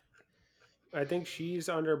 dog. I think she's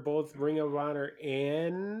under both Ring of Honor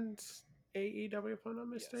and AEW, if I'm not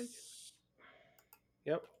mistaken. Yes.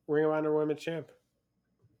 Yep, Ring of Honor Women's Champ.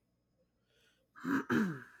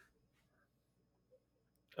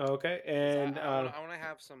 Okay, and I want to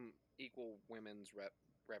have some equal women's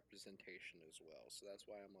representation as well. So that's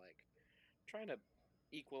why I'm like trying to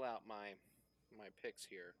equal out my picks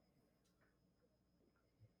here.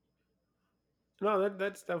 no,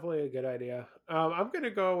 that's definitely a good idea. I'm gonna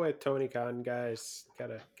go with Tony Khan, guys.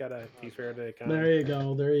 Gotta be fair to Khan. There you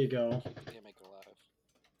go. There you go. Gimmick alive.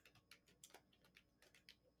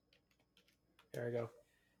 There we go.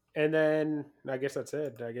 And then I guess that's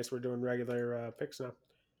it. I guess we're doing regular picks now.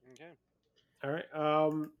 Okay. All right.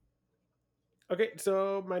 Okay,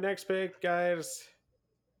 so my next pick, guys.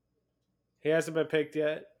 He hasn't been picked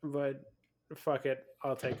yet, but fuck it,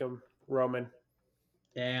 I'll take him. Roman.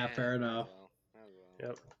 Yeah, fair enough.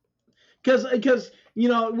 Yep. Because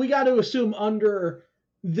we got to assume under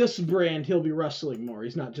this brand he'll be wrestling more.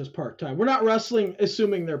 He's not just part time. We're not wrestling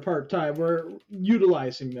assuming they're part time. We're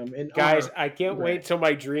utilizing them. In guys, I can't wait till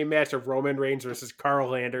my dream match of Roman Reigns versus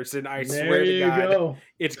Carl Anderson. I there swear to you God, go.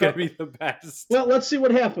 It's gonna be the best. Well, let's see what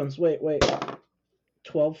happens. Wait.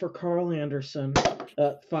 12 for Carl Anderson.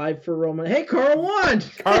 5 for Roman. Hey, Carl won!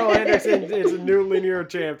 Carl Anderson is a new linear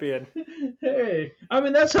champion. Hey, I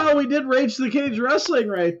mean, that's how we did Rage the Cage Wrestling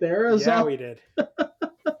right there. Yeah, we did.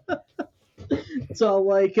 So,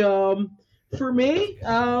 like, for me,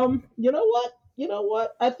 you know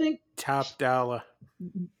what? I think... Top dollar.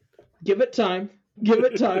 Give it time.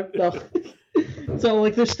 No. So,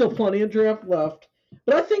 like, there's still plenty of draft left.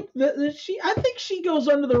 But I think that she goes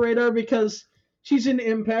under the radar because she's in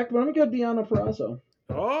Impact, but I'm going to go Deonna Purrazzo.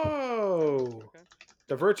 Oh, okay.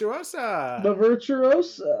 The Virtuosa. The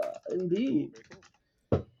Virtuosa, indeed.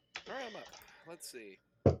 All right, I'm up. Let's see.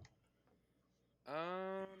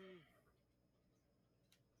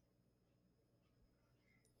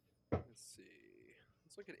 Let's see.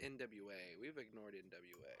 Let's look at NWA. We've ignored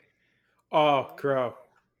NWA. Oh, Crow.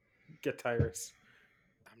 Get Tyrus.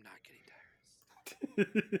 I'm not getting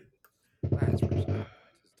Tyrus. That's for sure.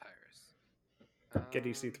 Tyrus. Get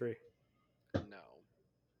EC3. No.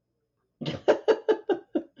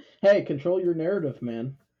 Hey, control your narrative,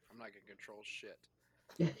 man. I'm not gonna control shit.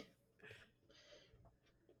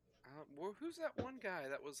 Well, who's that one guy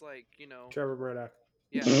that was like, Trevor Murdoch.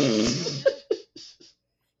 Yeah. He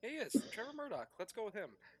is. Trevor Murdoch. Let's go with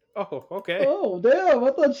him. Oh, okay. Oh, damn.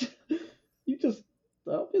 I thought you just...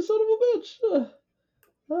 Oh, you son of a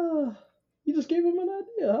bitch. You just gave him an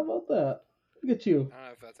idea. How about that? Look at you. I don't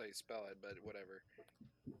know if that's how you spell it, but whatever.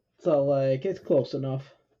 So, like, it's close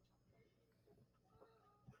enough.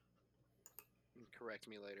 Correct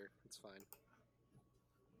me later. It's fine.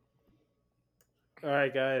 All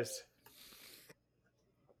right, guys.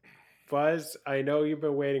 Buzz, I know you've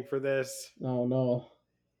been waiting for this. Oh, no.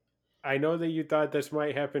 I know that you thought this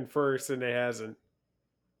might happen first, and it hasn't.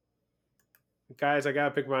 Guys, I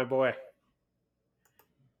gotta pick my boy.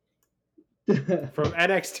 From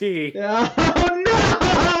NXT. Yeah. Oh, no!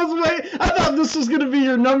 I thought this was going to be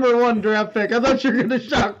your number one draft pick. I thought you were going to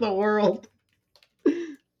shock the world.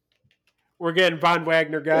 We're getting Von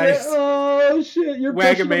Wagner, guys. Yeah, oh, shit. You're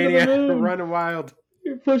pushing him to the moon. Running wild.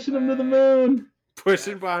 You're pushing him to the moon.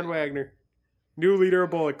 Pushing Von Wagner. New leader of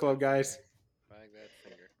Bullet Club, guys.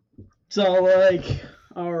 So, like,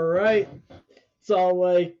 all right. So,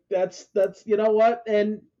 like, that's you know what?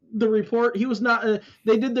 And the report, he was not,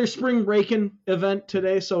 they did their spring break-in event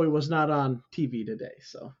today, so he was not on TV today.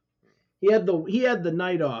 So, he had the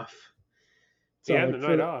night off. So, he had the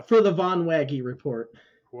night off. For the Von Waggy report.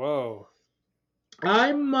 Whoa.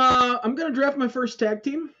 I'm going to draft my first tag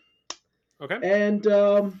team. Okay. And,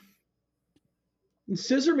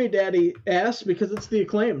 Scissor Me Daddy asked because it's the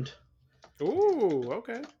Acclaimed. Ooh,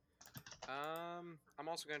 okay. I'm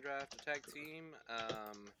also going to draft a tag team.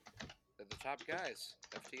 They're the top guys,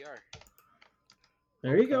 FTR.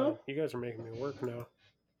 There you go. You guys are making me work now.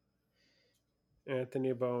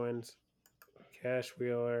 Anthony Bowens, Cash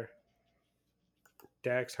Wheeler,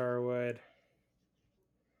 Dax Harwood.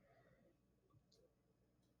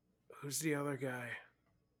 Who's the other guy?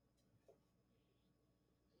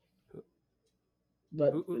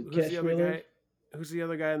 But Who's Cash the other Wheeler? guy? Who's the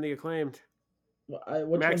other guy in the acclaimed?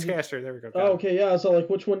 Which Max one did... Caster. There we go. Oh, okay, yeah. So, like,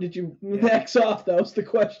 which one did you max off? That was the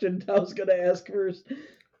question I was going to ask first.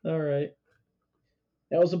 All right.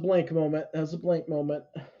 That was a blank moment.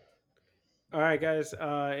 All right, guys.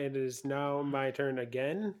 It is now my turn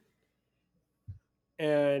again.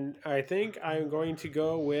 And I think I'm going to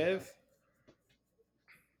go with...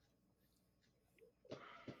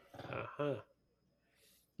 Uh-huh.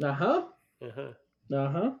 Uh-huh. Uh-huh.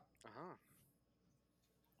 Uh-huh.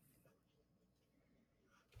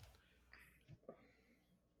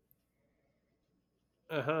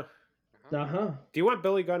 Uh-huh. Uh-huh. Do you want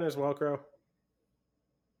Billy Gunn as well, Crow?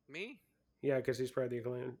 Me? Yeah, because he's part of the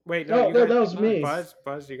acclaim. Wait, No, you got that was me. Buzz,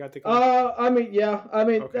 you got the acclaim? I mean, yeah. I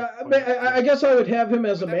mean, Okay. I guess I would have him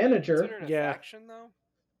as Would a that be manager. considered a Yeah. faction, though?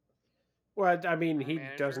 Well, I mean, Or he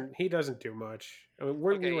manager? doesn't do much. I mean,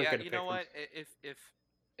 we Okay, weren't yeah. gonna You pick know him. what?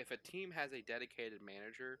 If a team has a dedicated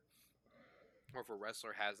manager, or if a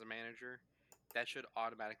wrestler has a manager, that should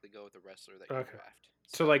automatically go with the wrestler that you Okay. draft.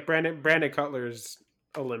 So like Brandon Cutler is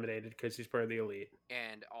eliminated because he's part of the elite.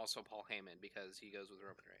 And also Paul Heyman because he goes with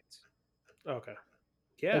Roman Reigns. Okay.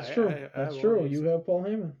 Yeah, That's true. That's true. You have Paul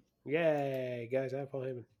Heyman. Yay, guys! I have Paul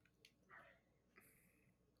Heyman.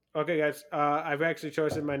 Okay, guys. I've actually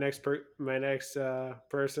chosen my next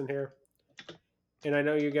person here, and I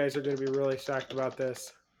know you guys are going to be really shocked about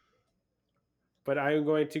this, but I am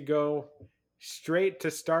going to go straight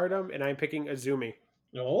to Stardom, and I'm picking Azumi.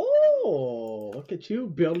 Oh, look at you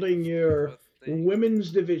building your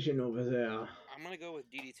women's division over there. I'm going to go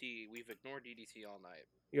with DDT. We've ignored DDT all night.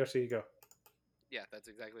 Yoshi, you go. Yeah, that's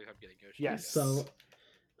exactly what I'm getting. Yoshi. Yes. So,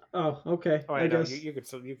 okay. Oh, I know. guess You could.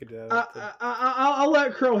 I'll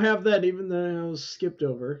let Crow have that, even though I was skipped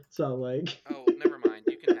over. So like. Oh, never mind.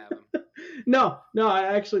 You can have him. No, I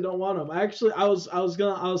actually don't want him. I was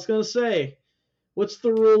gonna say, what's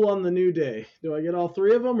the rule on the New Day? Do I get all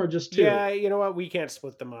three of them or just two? Yeah, you know what? We can't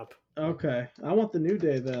split them up. Okay, I want the New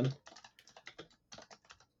Day then.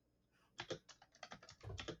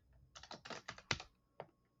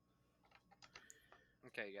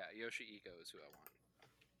 Okay, yeah, Yoshi Iko is who I want.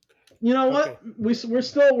 You know what? We're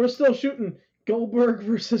still shooting Goldberg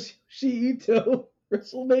versus Yoshi Ito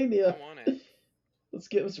WrestleMania. I want it.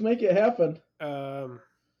 Let's make it happen. Hold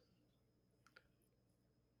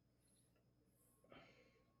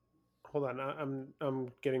on, I'm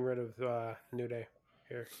getting rid of New Day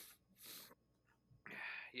here.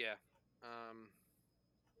 Yeah.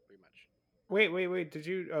 Pretty much. Wait. Did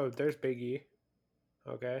you? Oh, there's Big E.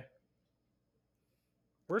 Okay.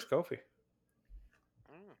 Where's Kofi?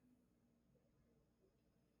 I don't know.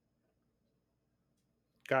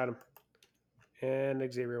 Got him.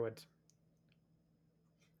 And Xavier Woods.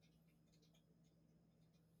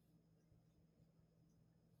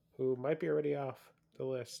 Who might be already off the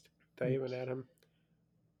list. Did I even add him?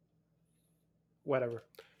 Whatever.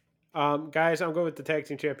 Guys, I'm going with the tag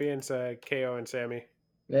team champions, KO and Sammy.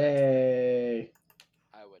 Hey.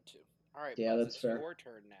 I would too. All right, yeah, Buzz, that's it's fair. your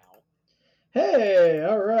turn now. Hey,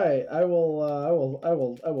 all right. I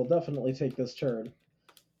will definitely take this turn.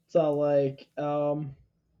 So like, you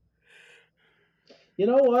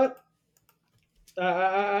know what?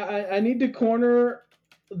 I need to corner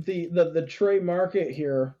the Trey market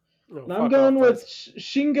here. Oh, and I'm going with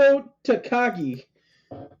Shingo Takagi.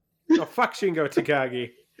 Oh, fuck Shingo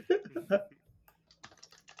Takagi.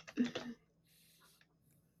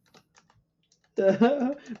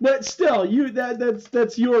 But still,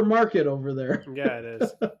 that's your market over there. Yeah, it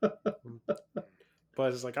is.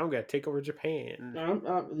 Buzz is like, I'm gonna take over Japan.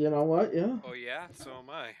 You know what? Yeah. Oh yeah, so am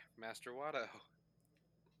I, Master Watto.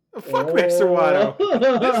 Oh, fuck Master Watto.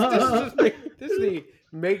 This is the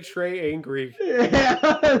make Trey angry.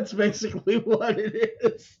 Yeah, that's basically what it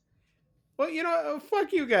is. Well, you know,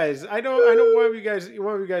 fuck you guys. I know one of you guys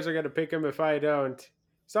are gonna pick him if I don't.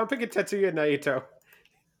 So I'm picking Tetsuya Naito.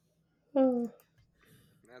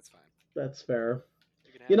 That's fine. That's fair.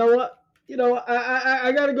 You know what?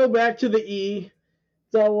 I gotta go back to the E.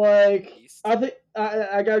 So like, East. I think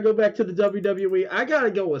I gotta go back to the WWE. I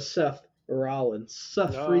gotta go with Seth Rollins.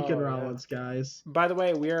 Seth freaking Rollins, guys. By the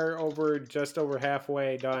way, we are just over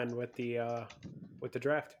halfway done with the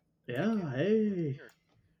draft. Yeah, hey.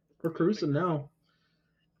 We're cruising now.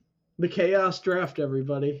 The Chaos Draft,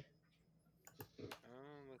 everybody.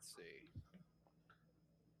 Let's see.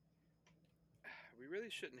 We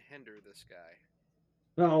really shouldn't hinder this guy.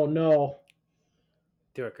 Oh no.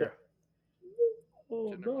 Do it, girl.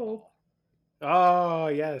 Oh Jinder no. Mahal. Oh,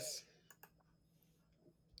 yes.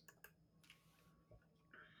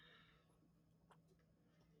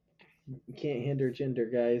 Can't hinder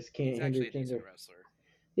Jinder, guys. He's Can't hinder actually a decent Jinder. wrestler.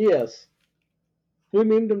 Yes. We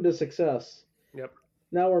memed him to success. Yep.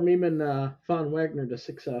 Now we're memeing Von Wagner to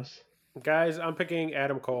success. Guys, I'm picking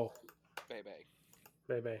Adam Cole. Baby.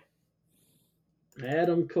 Baby.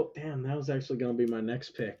 Adam Cole. Damn, that was actually going to be my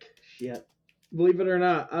next pick. Shit. Believe it or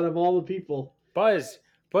not, out of all the people. Buzz,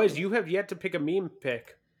 you have yet to pick a meme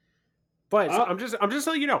pick. Buzz, Oh. I'm just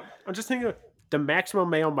letting you know. I'm just thinking the maximum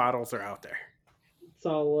male models are out there. It's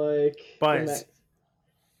all like. Buzz.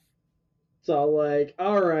 It's all like,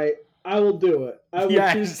 all right, I will do it. I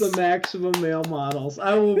will choose the maximum male models.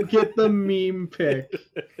 I will get the meme pick.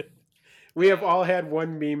 We have all had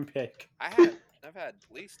one meme pick. I've had at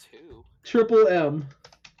least 2. Triple M.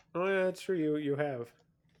 Oh yeah, that's true. You have.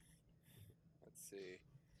 Let's see.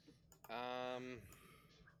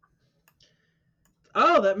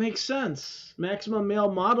 Oh, that makes sense. Maximum male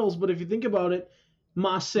models, but if you think about it,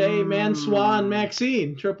 Massey, Mansois, and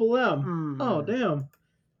Maxine, Triple M. Oh, damn.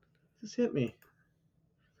 This hit me.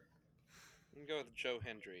 I'm going to go with Joe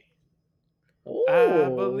Hendry. Oh, I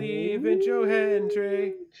believe in Joe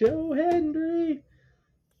Hendry. Joe Hendry.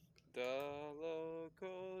 The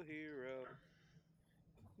local hero.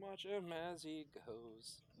 Watch him as he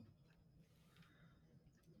goes.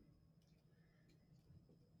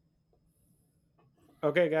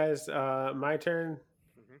 Okay, guys, my turn.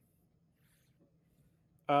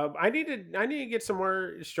 I need to get some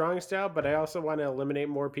more strong style, but I also want to eliminate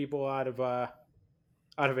more people out of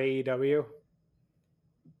AEW.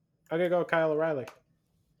 I'm gonna go Kyle O'Reilly.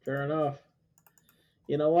 Fair enough.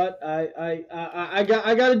 You know what? I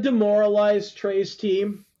got to demoralize Trey's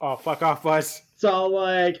team. Oh, fuck off, Buzz. So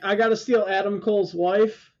like, I got to steal Adam Cole's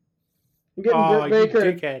wife. I'm getting Britt Baker.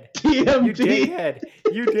 You dickhead. TMD. You dickhead.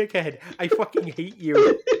 You dickhead. I fucking hate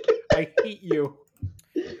you. I hate you.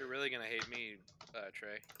 You're really gonna hate me,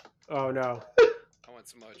 Trey. Oh no. I want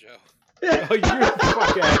some mojo. Oh, you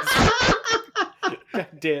fuck ass. God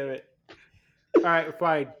damn it. All right,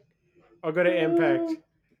 fine. I'll go to Impact.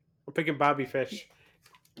 I'm picking Bobby Fish.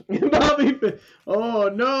 Bobby Fish. Oh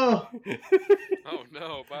no. Oh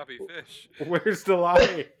no, Bobby Fish. Where's the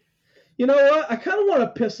lie? You know what? I kind of want to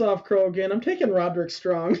piss off Crow again. I'm taking Roderick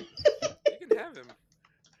Strong. You can have him.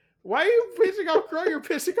 Why are you pissing off Crow? You're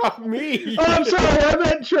pissing off me. Oh, I'm sorry. I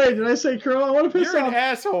meant Trey. Did I say Crow? I want to piss You're off. an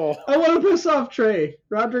asshole. I want to piss off Trey.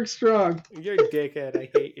 Roderick Strong. You're a dickhead. I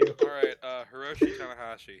hate you. All right, Hiroshi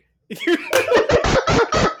Tanahashi.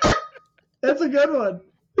 That's a good one.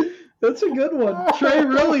 That's a good one. Trey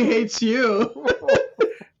really hates you.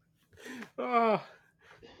 Oh,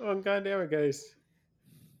 God damn it, guys.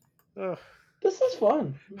 Oh. This is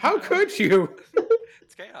fun. How could you?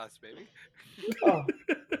 It's chaos, baby. Oh.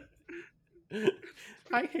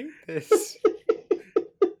 I hate this.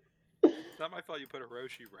 It's not my fault you put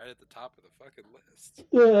Hiroshi right at the top of the fucking list.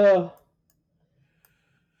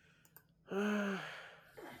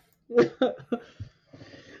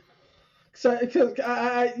 Because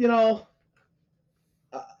I, you know,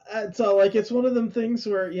 it's like it's one of them things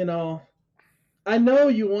where, you know, I know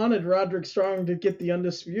you wanted Roderick Strong to get the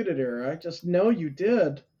Undisputed Era. I just know you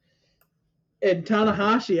did. And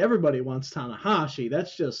Tanahashi, everybody wants Tanahashi.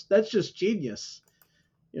 That's just genius,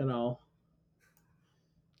 you know.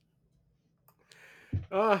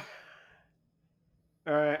 All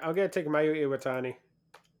right, I'm gonna take Mayu Iwatani.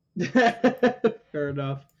 Fair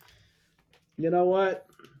enough. You know what?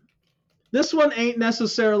 This one ain't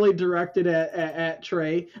necessarily directed at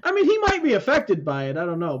Trey. I mean, he might be affected by it. I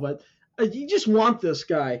don't know, but you just want this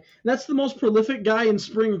guy. And that's the most prolific guy in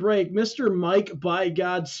Spring Break, Mr. Mike, by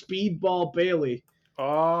God, Speedball Bailey.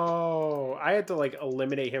 Oh, I had to like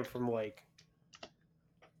eliminate him from like.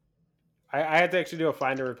 I had to actually do a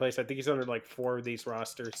find and replace. I think he's under like 4 of these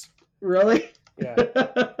rosters. Really? Yeah.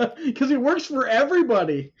 Because he works for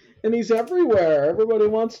everybody, and he's everywhere. Everybody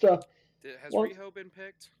wants to. Has Riho been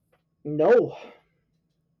picked? No.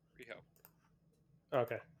 Riho.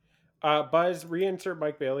 Okay. Buzz, reinsert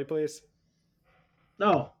Mike Bailey, please.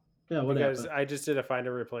 No. Yeah, what Because happened? I just did a find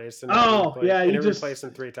and replace. And yeah, you just just replaced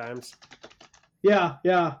him 3 times. Yeah.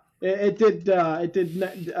 It did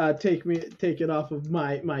take it off of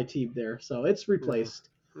my team there, so it's replaced.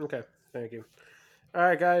 Okay, thank you. All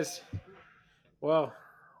right, guys. Well,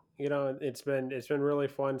 you know, it's been really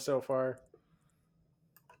fun so far.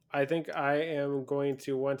 I think I am going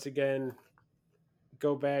to once again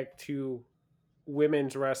go back to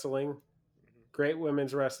women's wrestling. Great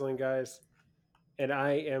women's wrestling, guys. And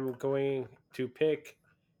I am going to pick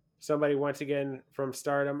somebody once again from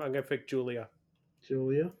Stardom. I'm gonna pick Julia.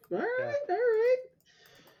 Julia. All right, Yeah. all right.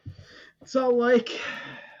 So, like,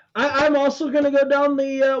 I'm also going to go down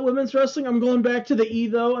the women's wrestling. I'm going back to the E,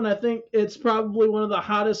 though, and I think it's probably one of the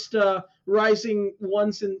hottest rising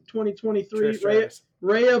ones in 2023. Trish Stratus.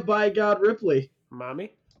 Rhea by God Ripley.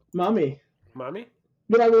 Mommy. Mommy. Mommy.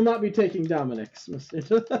 But I will not be taking Dominic's.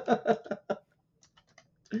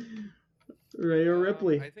 Rhea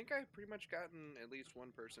Ripley. I think I've pretty much gotten at least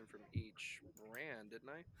one person from each brand, didn't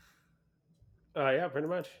I? Yeah, pretty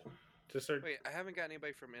much. Just start. Wait, I haven't got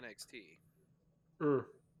anybody from NXT. Mm.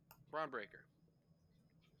 Braun Breaker.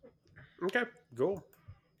 Okay, cool.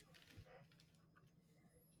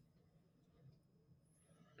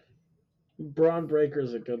 Braun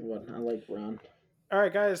Breaker's a good one. I like Braun. All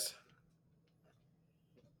right, guys.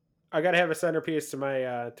 I gotta have a centerpiece to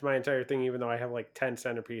my entire thing, even though I have like 10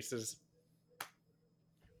 centerpieces.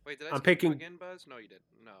 Wait, did I I'm skip picking- you again, Buzz? No, you didn't.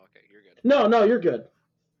 No, okay, you're good. No, you're good.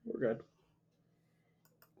 We're good.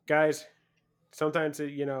 Guys, sometimes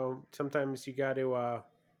you got to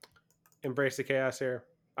embrace the chaos here.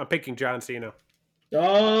 I'm picking John Cena. He's good for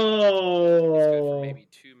Oh. maybe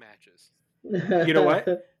 2 matches. You know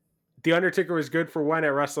what? The Undertaker was good for one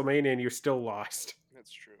at WrestleMania, and you still lost.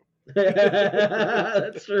 That's true.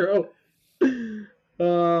 That's true. I'm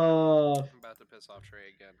about to piss off Trey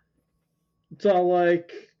again. So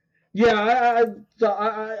like, yeah,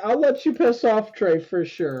 I'll let you piss off Trey for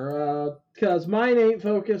sure, because mine ain't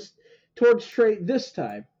focused towards Trey this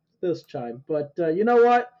time. But you know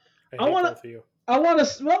what? I hate both of you. I want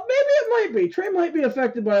to. Well, maybe it might be. Trey might be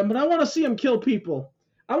affected by him, but I want to see him kill people.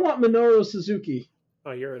 I want Minoru Suzuki.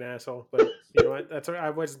 Oh, you're an asshole. But you know what? That's what I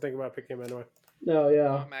wasn't thinking about picking him anyway. No,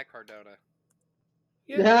 yeah. Matt Cardona.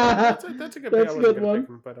 Yeah, that's a good That's pick. I a wasn't good gonna one. pick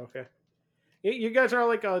him, but okay. You guys are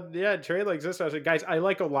like, yeah, Trey likes this. I was like, guys, I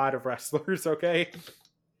like a lot of wrestlers. Okay.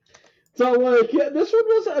 So like, yeah, this one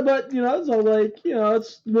was, but so like,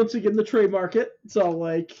 it's once again the Trey market. So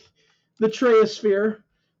like, the Treyosphere.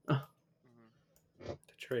 The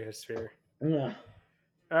Treyosphere. Yeah.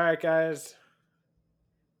 All right, guys.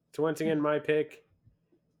 It's once again my pick,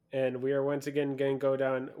 and we are once again going to go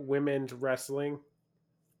down women's wrestling.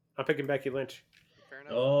 I'm picking Becky Lynch. Fair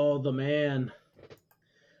enough. Oh, the man.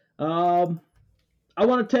 I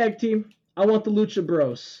want a tag team. I want the Lucha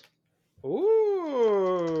Bros.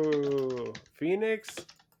 Ooh, Phoenix,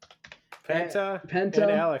 Penta, and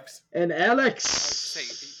Alex. And Oh, Alex.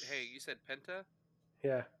 hey, you said Penta?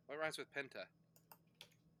 Yeah, What rhymes with Penta?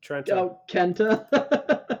 Trenta. Oh, Kenta.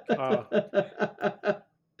 Oh.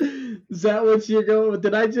 Is that what you're going with?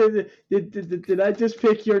 Did I just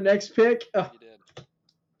pick your next pick? Oh, You did.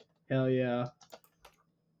 hell yeah.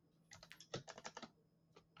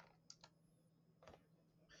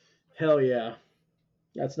 Hell yeah.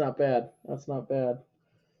 That's not bad. That's not bad.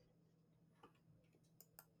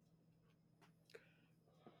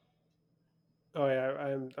 Oh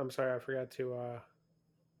yeah, I'm sorry, I forgot to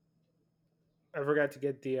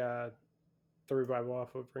get the revival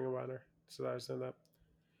off of Ring of Honor, so that was in that.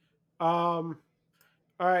 All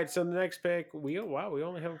right, so the next pick, we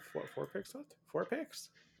only have what, 4 picks left? 4 picks.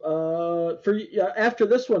 After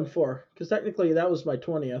this one 4, because technically that was my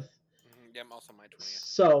 20th. Yeah, I'm also my 20th.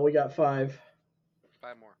 So we got 5.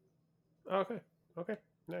 5 more. Okay,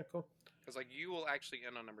 yeah, cool. Because like you will actually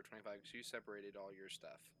end on number 25 because you separated all your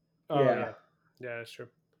stuff. Oh Yeah. yeah, that's true.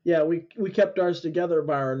 Yeah, we kept ours together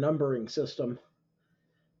by our numbering system.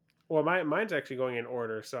 Well, mine's actually going in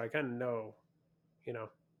order, so I kind of know,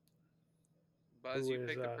 Buzz, Who you is,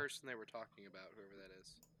 picked the person they were talking about, whoever that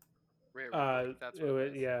is. That's it what was,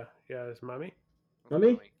 it was. yeah, it's Mommy. That's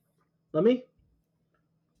Mommy? Mommy. Let me.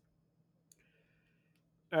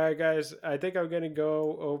 All right, guys, I think I'm gonna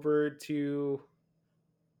go over to.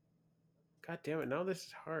 God damn it! Now this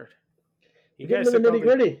is hard. You Get guys into the took nitty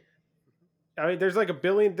over- gritty. I mean, there's like a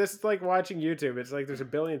billion. This is like watching YouTube. It's like there's a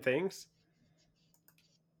billion things.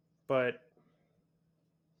 But,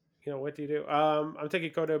 what do you do? I'm taking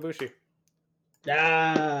Kota Ibushi.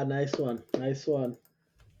 Ah, nice one. Nice one.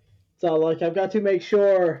 So, like, I've got to make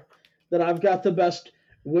sure that I've got the best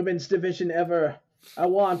women's division ever. I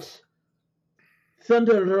want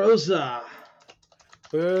Thunder Rosa.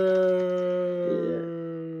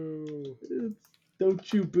 Boo!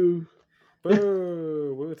 Don't you boo.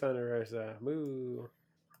 Boo! Woo Thunder Rosa. Moo.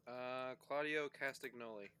 Claudio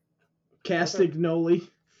Castagnoli. Castagnoli.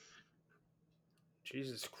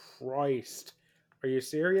 Jesus Christ. Are you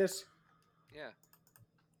serious? Yeah.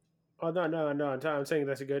 Oh no! I'm saying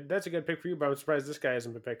that's a good pick for you, but I'm surprised this guy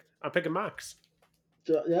hasn't been picked. I'm picking Mox.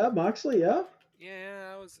 Yeah, Moxley, yeah.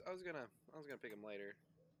 Yeah, I was gonna pick him later.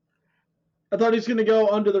 I thought he was going to go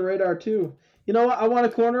under the radar, too. You know what? I want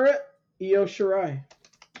to corner it. Io Shirai.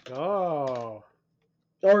 Oh.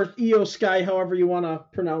 Or Io Sky, however you want to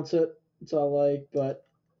pronounce it. It's all like, but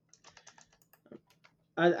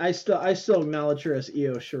I still acknowledge her as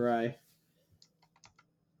Io Shirai.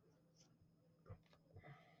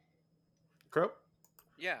 Crow?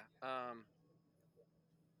 Yeah.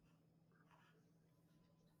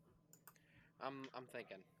 I'm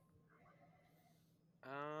thinking.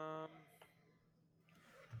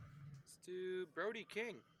 Let's do Brody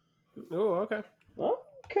King. Oh, okay.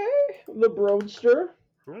 Okay, the Broadster.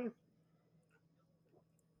 Hmm.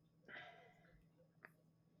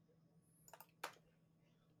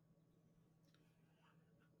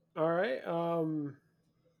 All right. How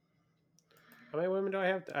many women do I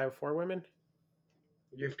have? I have 4 women.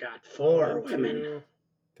 You've got 4 1, women. 2,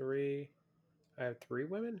 3. I have 3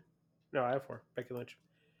 women. No, I have 4. Becky Lynch.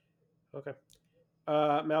 Okay.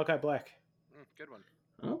 Malachi Black. Good one.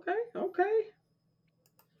 Okay.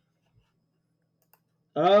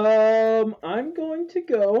 I'm going to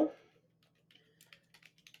go.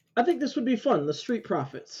 I think this would be fun. The Street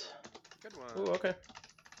Profits. Good one. Oh, okay.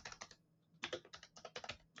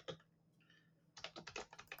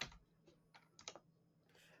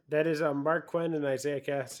 That is Mark Quinn and Isaiah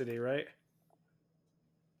Cassidy, right?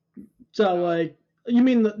 So, like, you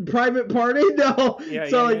mean the private party? No. Yeah,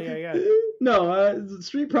 so, yeah. No,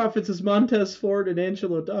 Street Profits is Montez Ford and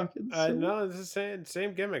Angelo Dawkins. No, it's the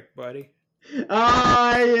same gimmick, buddy.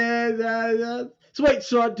 Yeah. So, wait,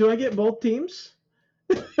 do I get both teams?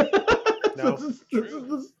 No.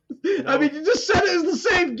 I mean, you just said it was the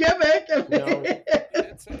same gimmick. No. You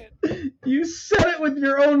didn't say it. You said it with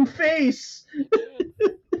your own face. You did.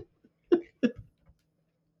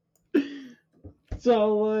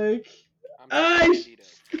 So, like,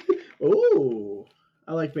 ooh,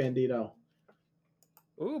 I like Bandito.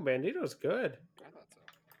 Ooh, Bandito's good. I thought so.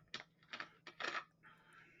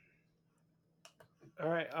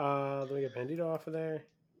 All right, let me get Bandito off of there.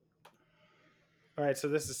 All right, so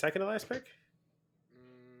this is the second to last pick?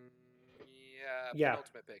 Yeah.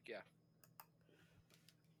 Penultimate pick, yeah.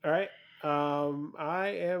 All right, I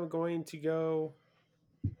am going to go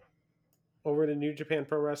over to New Japan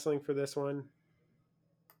Pro Wrestling for this one.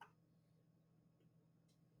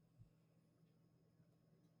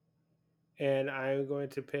 And I'm going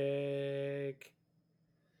to pick...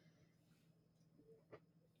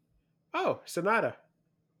 Oh, Sonata.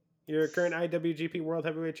 Your current IWGP World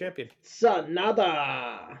Heavyweight Champion.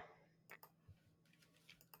 Sonata.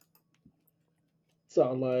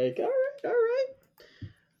 So, like, all right.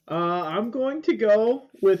 I'm going to go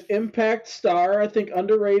with Impact Star. I think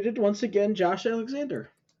underrated once again, Josh Alexander.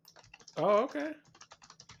 Oh, okay.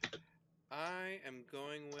 I am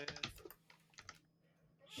going with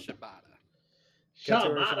Shibata.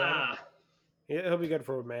 Shibata. Yeah, he'll be good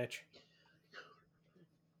for a match.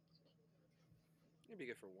 He'll be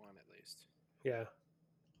good for one at least. Yeah.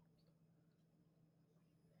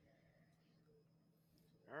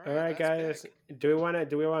 All right, guys. Pick. Do we want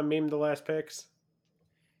to meme the last picks?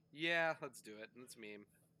 Yeah, let's do it. Let's meme.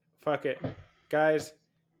 Fuck it, guys.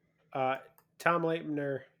 Tom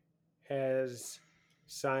Leitner has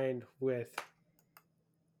signed with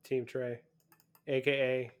Team Trey,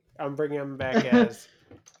 aka I'm bringing him back as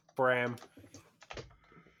Bram.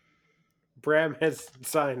 Bram has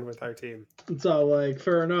signed with our team. It's all like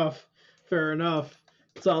fair enough.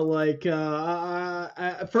 It's all like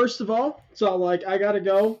first of all, it's all like I gotta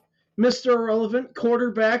go. Mr. Irrelevant,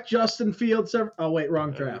 quarterback, Justin Fields. Oh wait,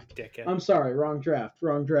 wrong draft. I'm sorry, wrong draft.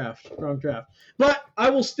 But I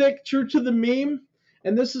will stick true to the meme,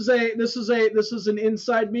 and this is an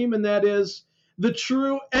inside meme, and that is the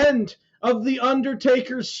true end of the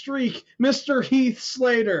Undertaker's streak, Mr. Heath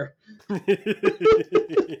Slater. And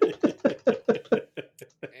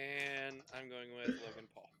I'm going with Logan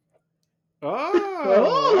Paul.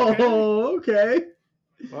 Oh, okay.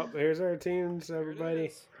 Well, here's our teams,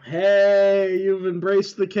 everybody. Hey, you've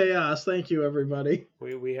embraced the chaos. Thank you, everybody.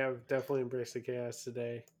 We have definitely embraced the chaos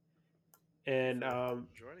today. And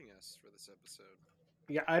joining us for this episode.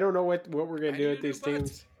 Yeah, I don't know what we're gonna do with these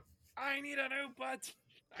teams. I need a new butt.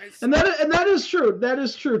 And that is true. That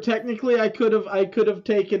is true. Technically, I could have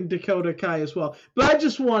taken Dakota Kai as well, but I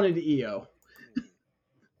just wanted EO.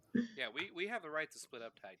 Yeah, we have the right to split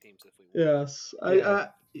up tag teams if we want. Yes,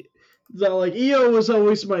 so like EO was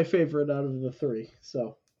always my favorite out of the 3.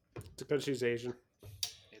 So it's because she's Asian.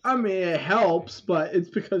 I mean, it helps, but it's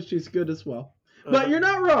because she's good as well. But you're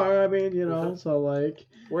not wrong. I mean, so like,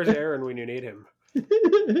 where's Aaron when you need him?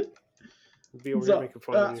 Be over here making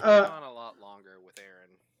fun of you. On a lot longer with Aaron.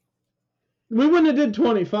 We wouldn't have did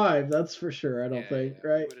 25. That's for sure. I don't think.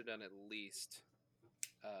 Right? We would have done at least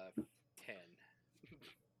 10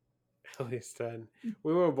 At least 10.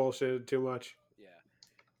 We won't bullshit too much.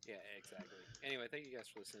 Yeah, exactly. Anyway, thank you guys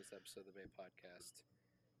for listening to this episode of the Bay Podcast.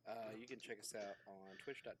 You can check us out on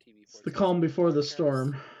twitch.tv. It's the calm before the podcast.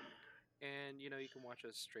 storm. And, you can watch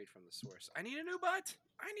us straight from the source. I need a new butt!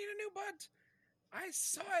 I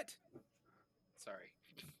saw it! Sorry.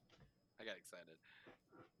 I got excited.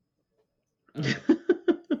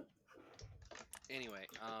 Anyway,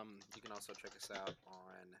 you can also check us out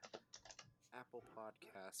on Apple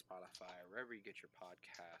Podcasts, Spotify, wherever you get your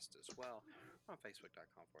podcast as well. We're on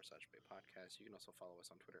Facebook.com/Bay Podcast. You can also follow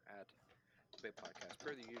us on Twitter at Bay Podcast.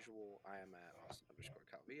 Per the usual, I am at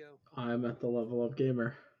Austin_Calvillo. I'm at the Level Up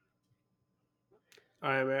Gamer.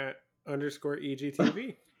 I'm at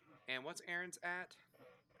 _EGTV. And what's Aaron's at?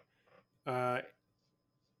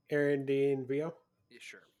 Aaron Dean VO. Yeah,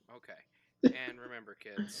 sure. Okay. And remember,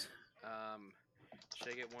 kids,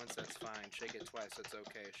 shake it once, that's fine. Shake it twice, that's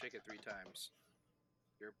okay. Shake it 3 times.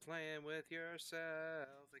 You're playing with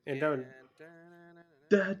yourself again. And don't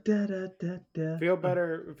Da, da, da, da, da. feel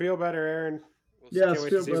better, Aaron. Yes, Can't wait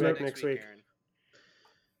feel to see you better. back next week. Aaron.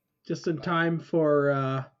 Just in time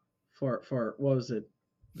for what was it?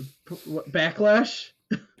 What, Backlash?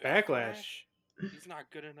 Backlash. He's not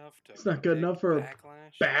good enough to. It's not good enough for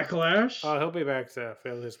Backlash. Backlash? Oh, he'll be back to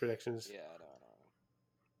fail his predictions. Yeah, I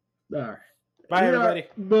don't know. All right. Bye, everybody.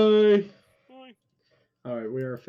 Bye. Bye. All right, we are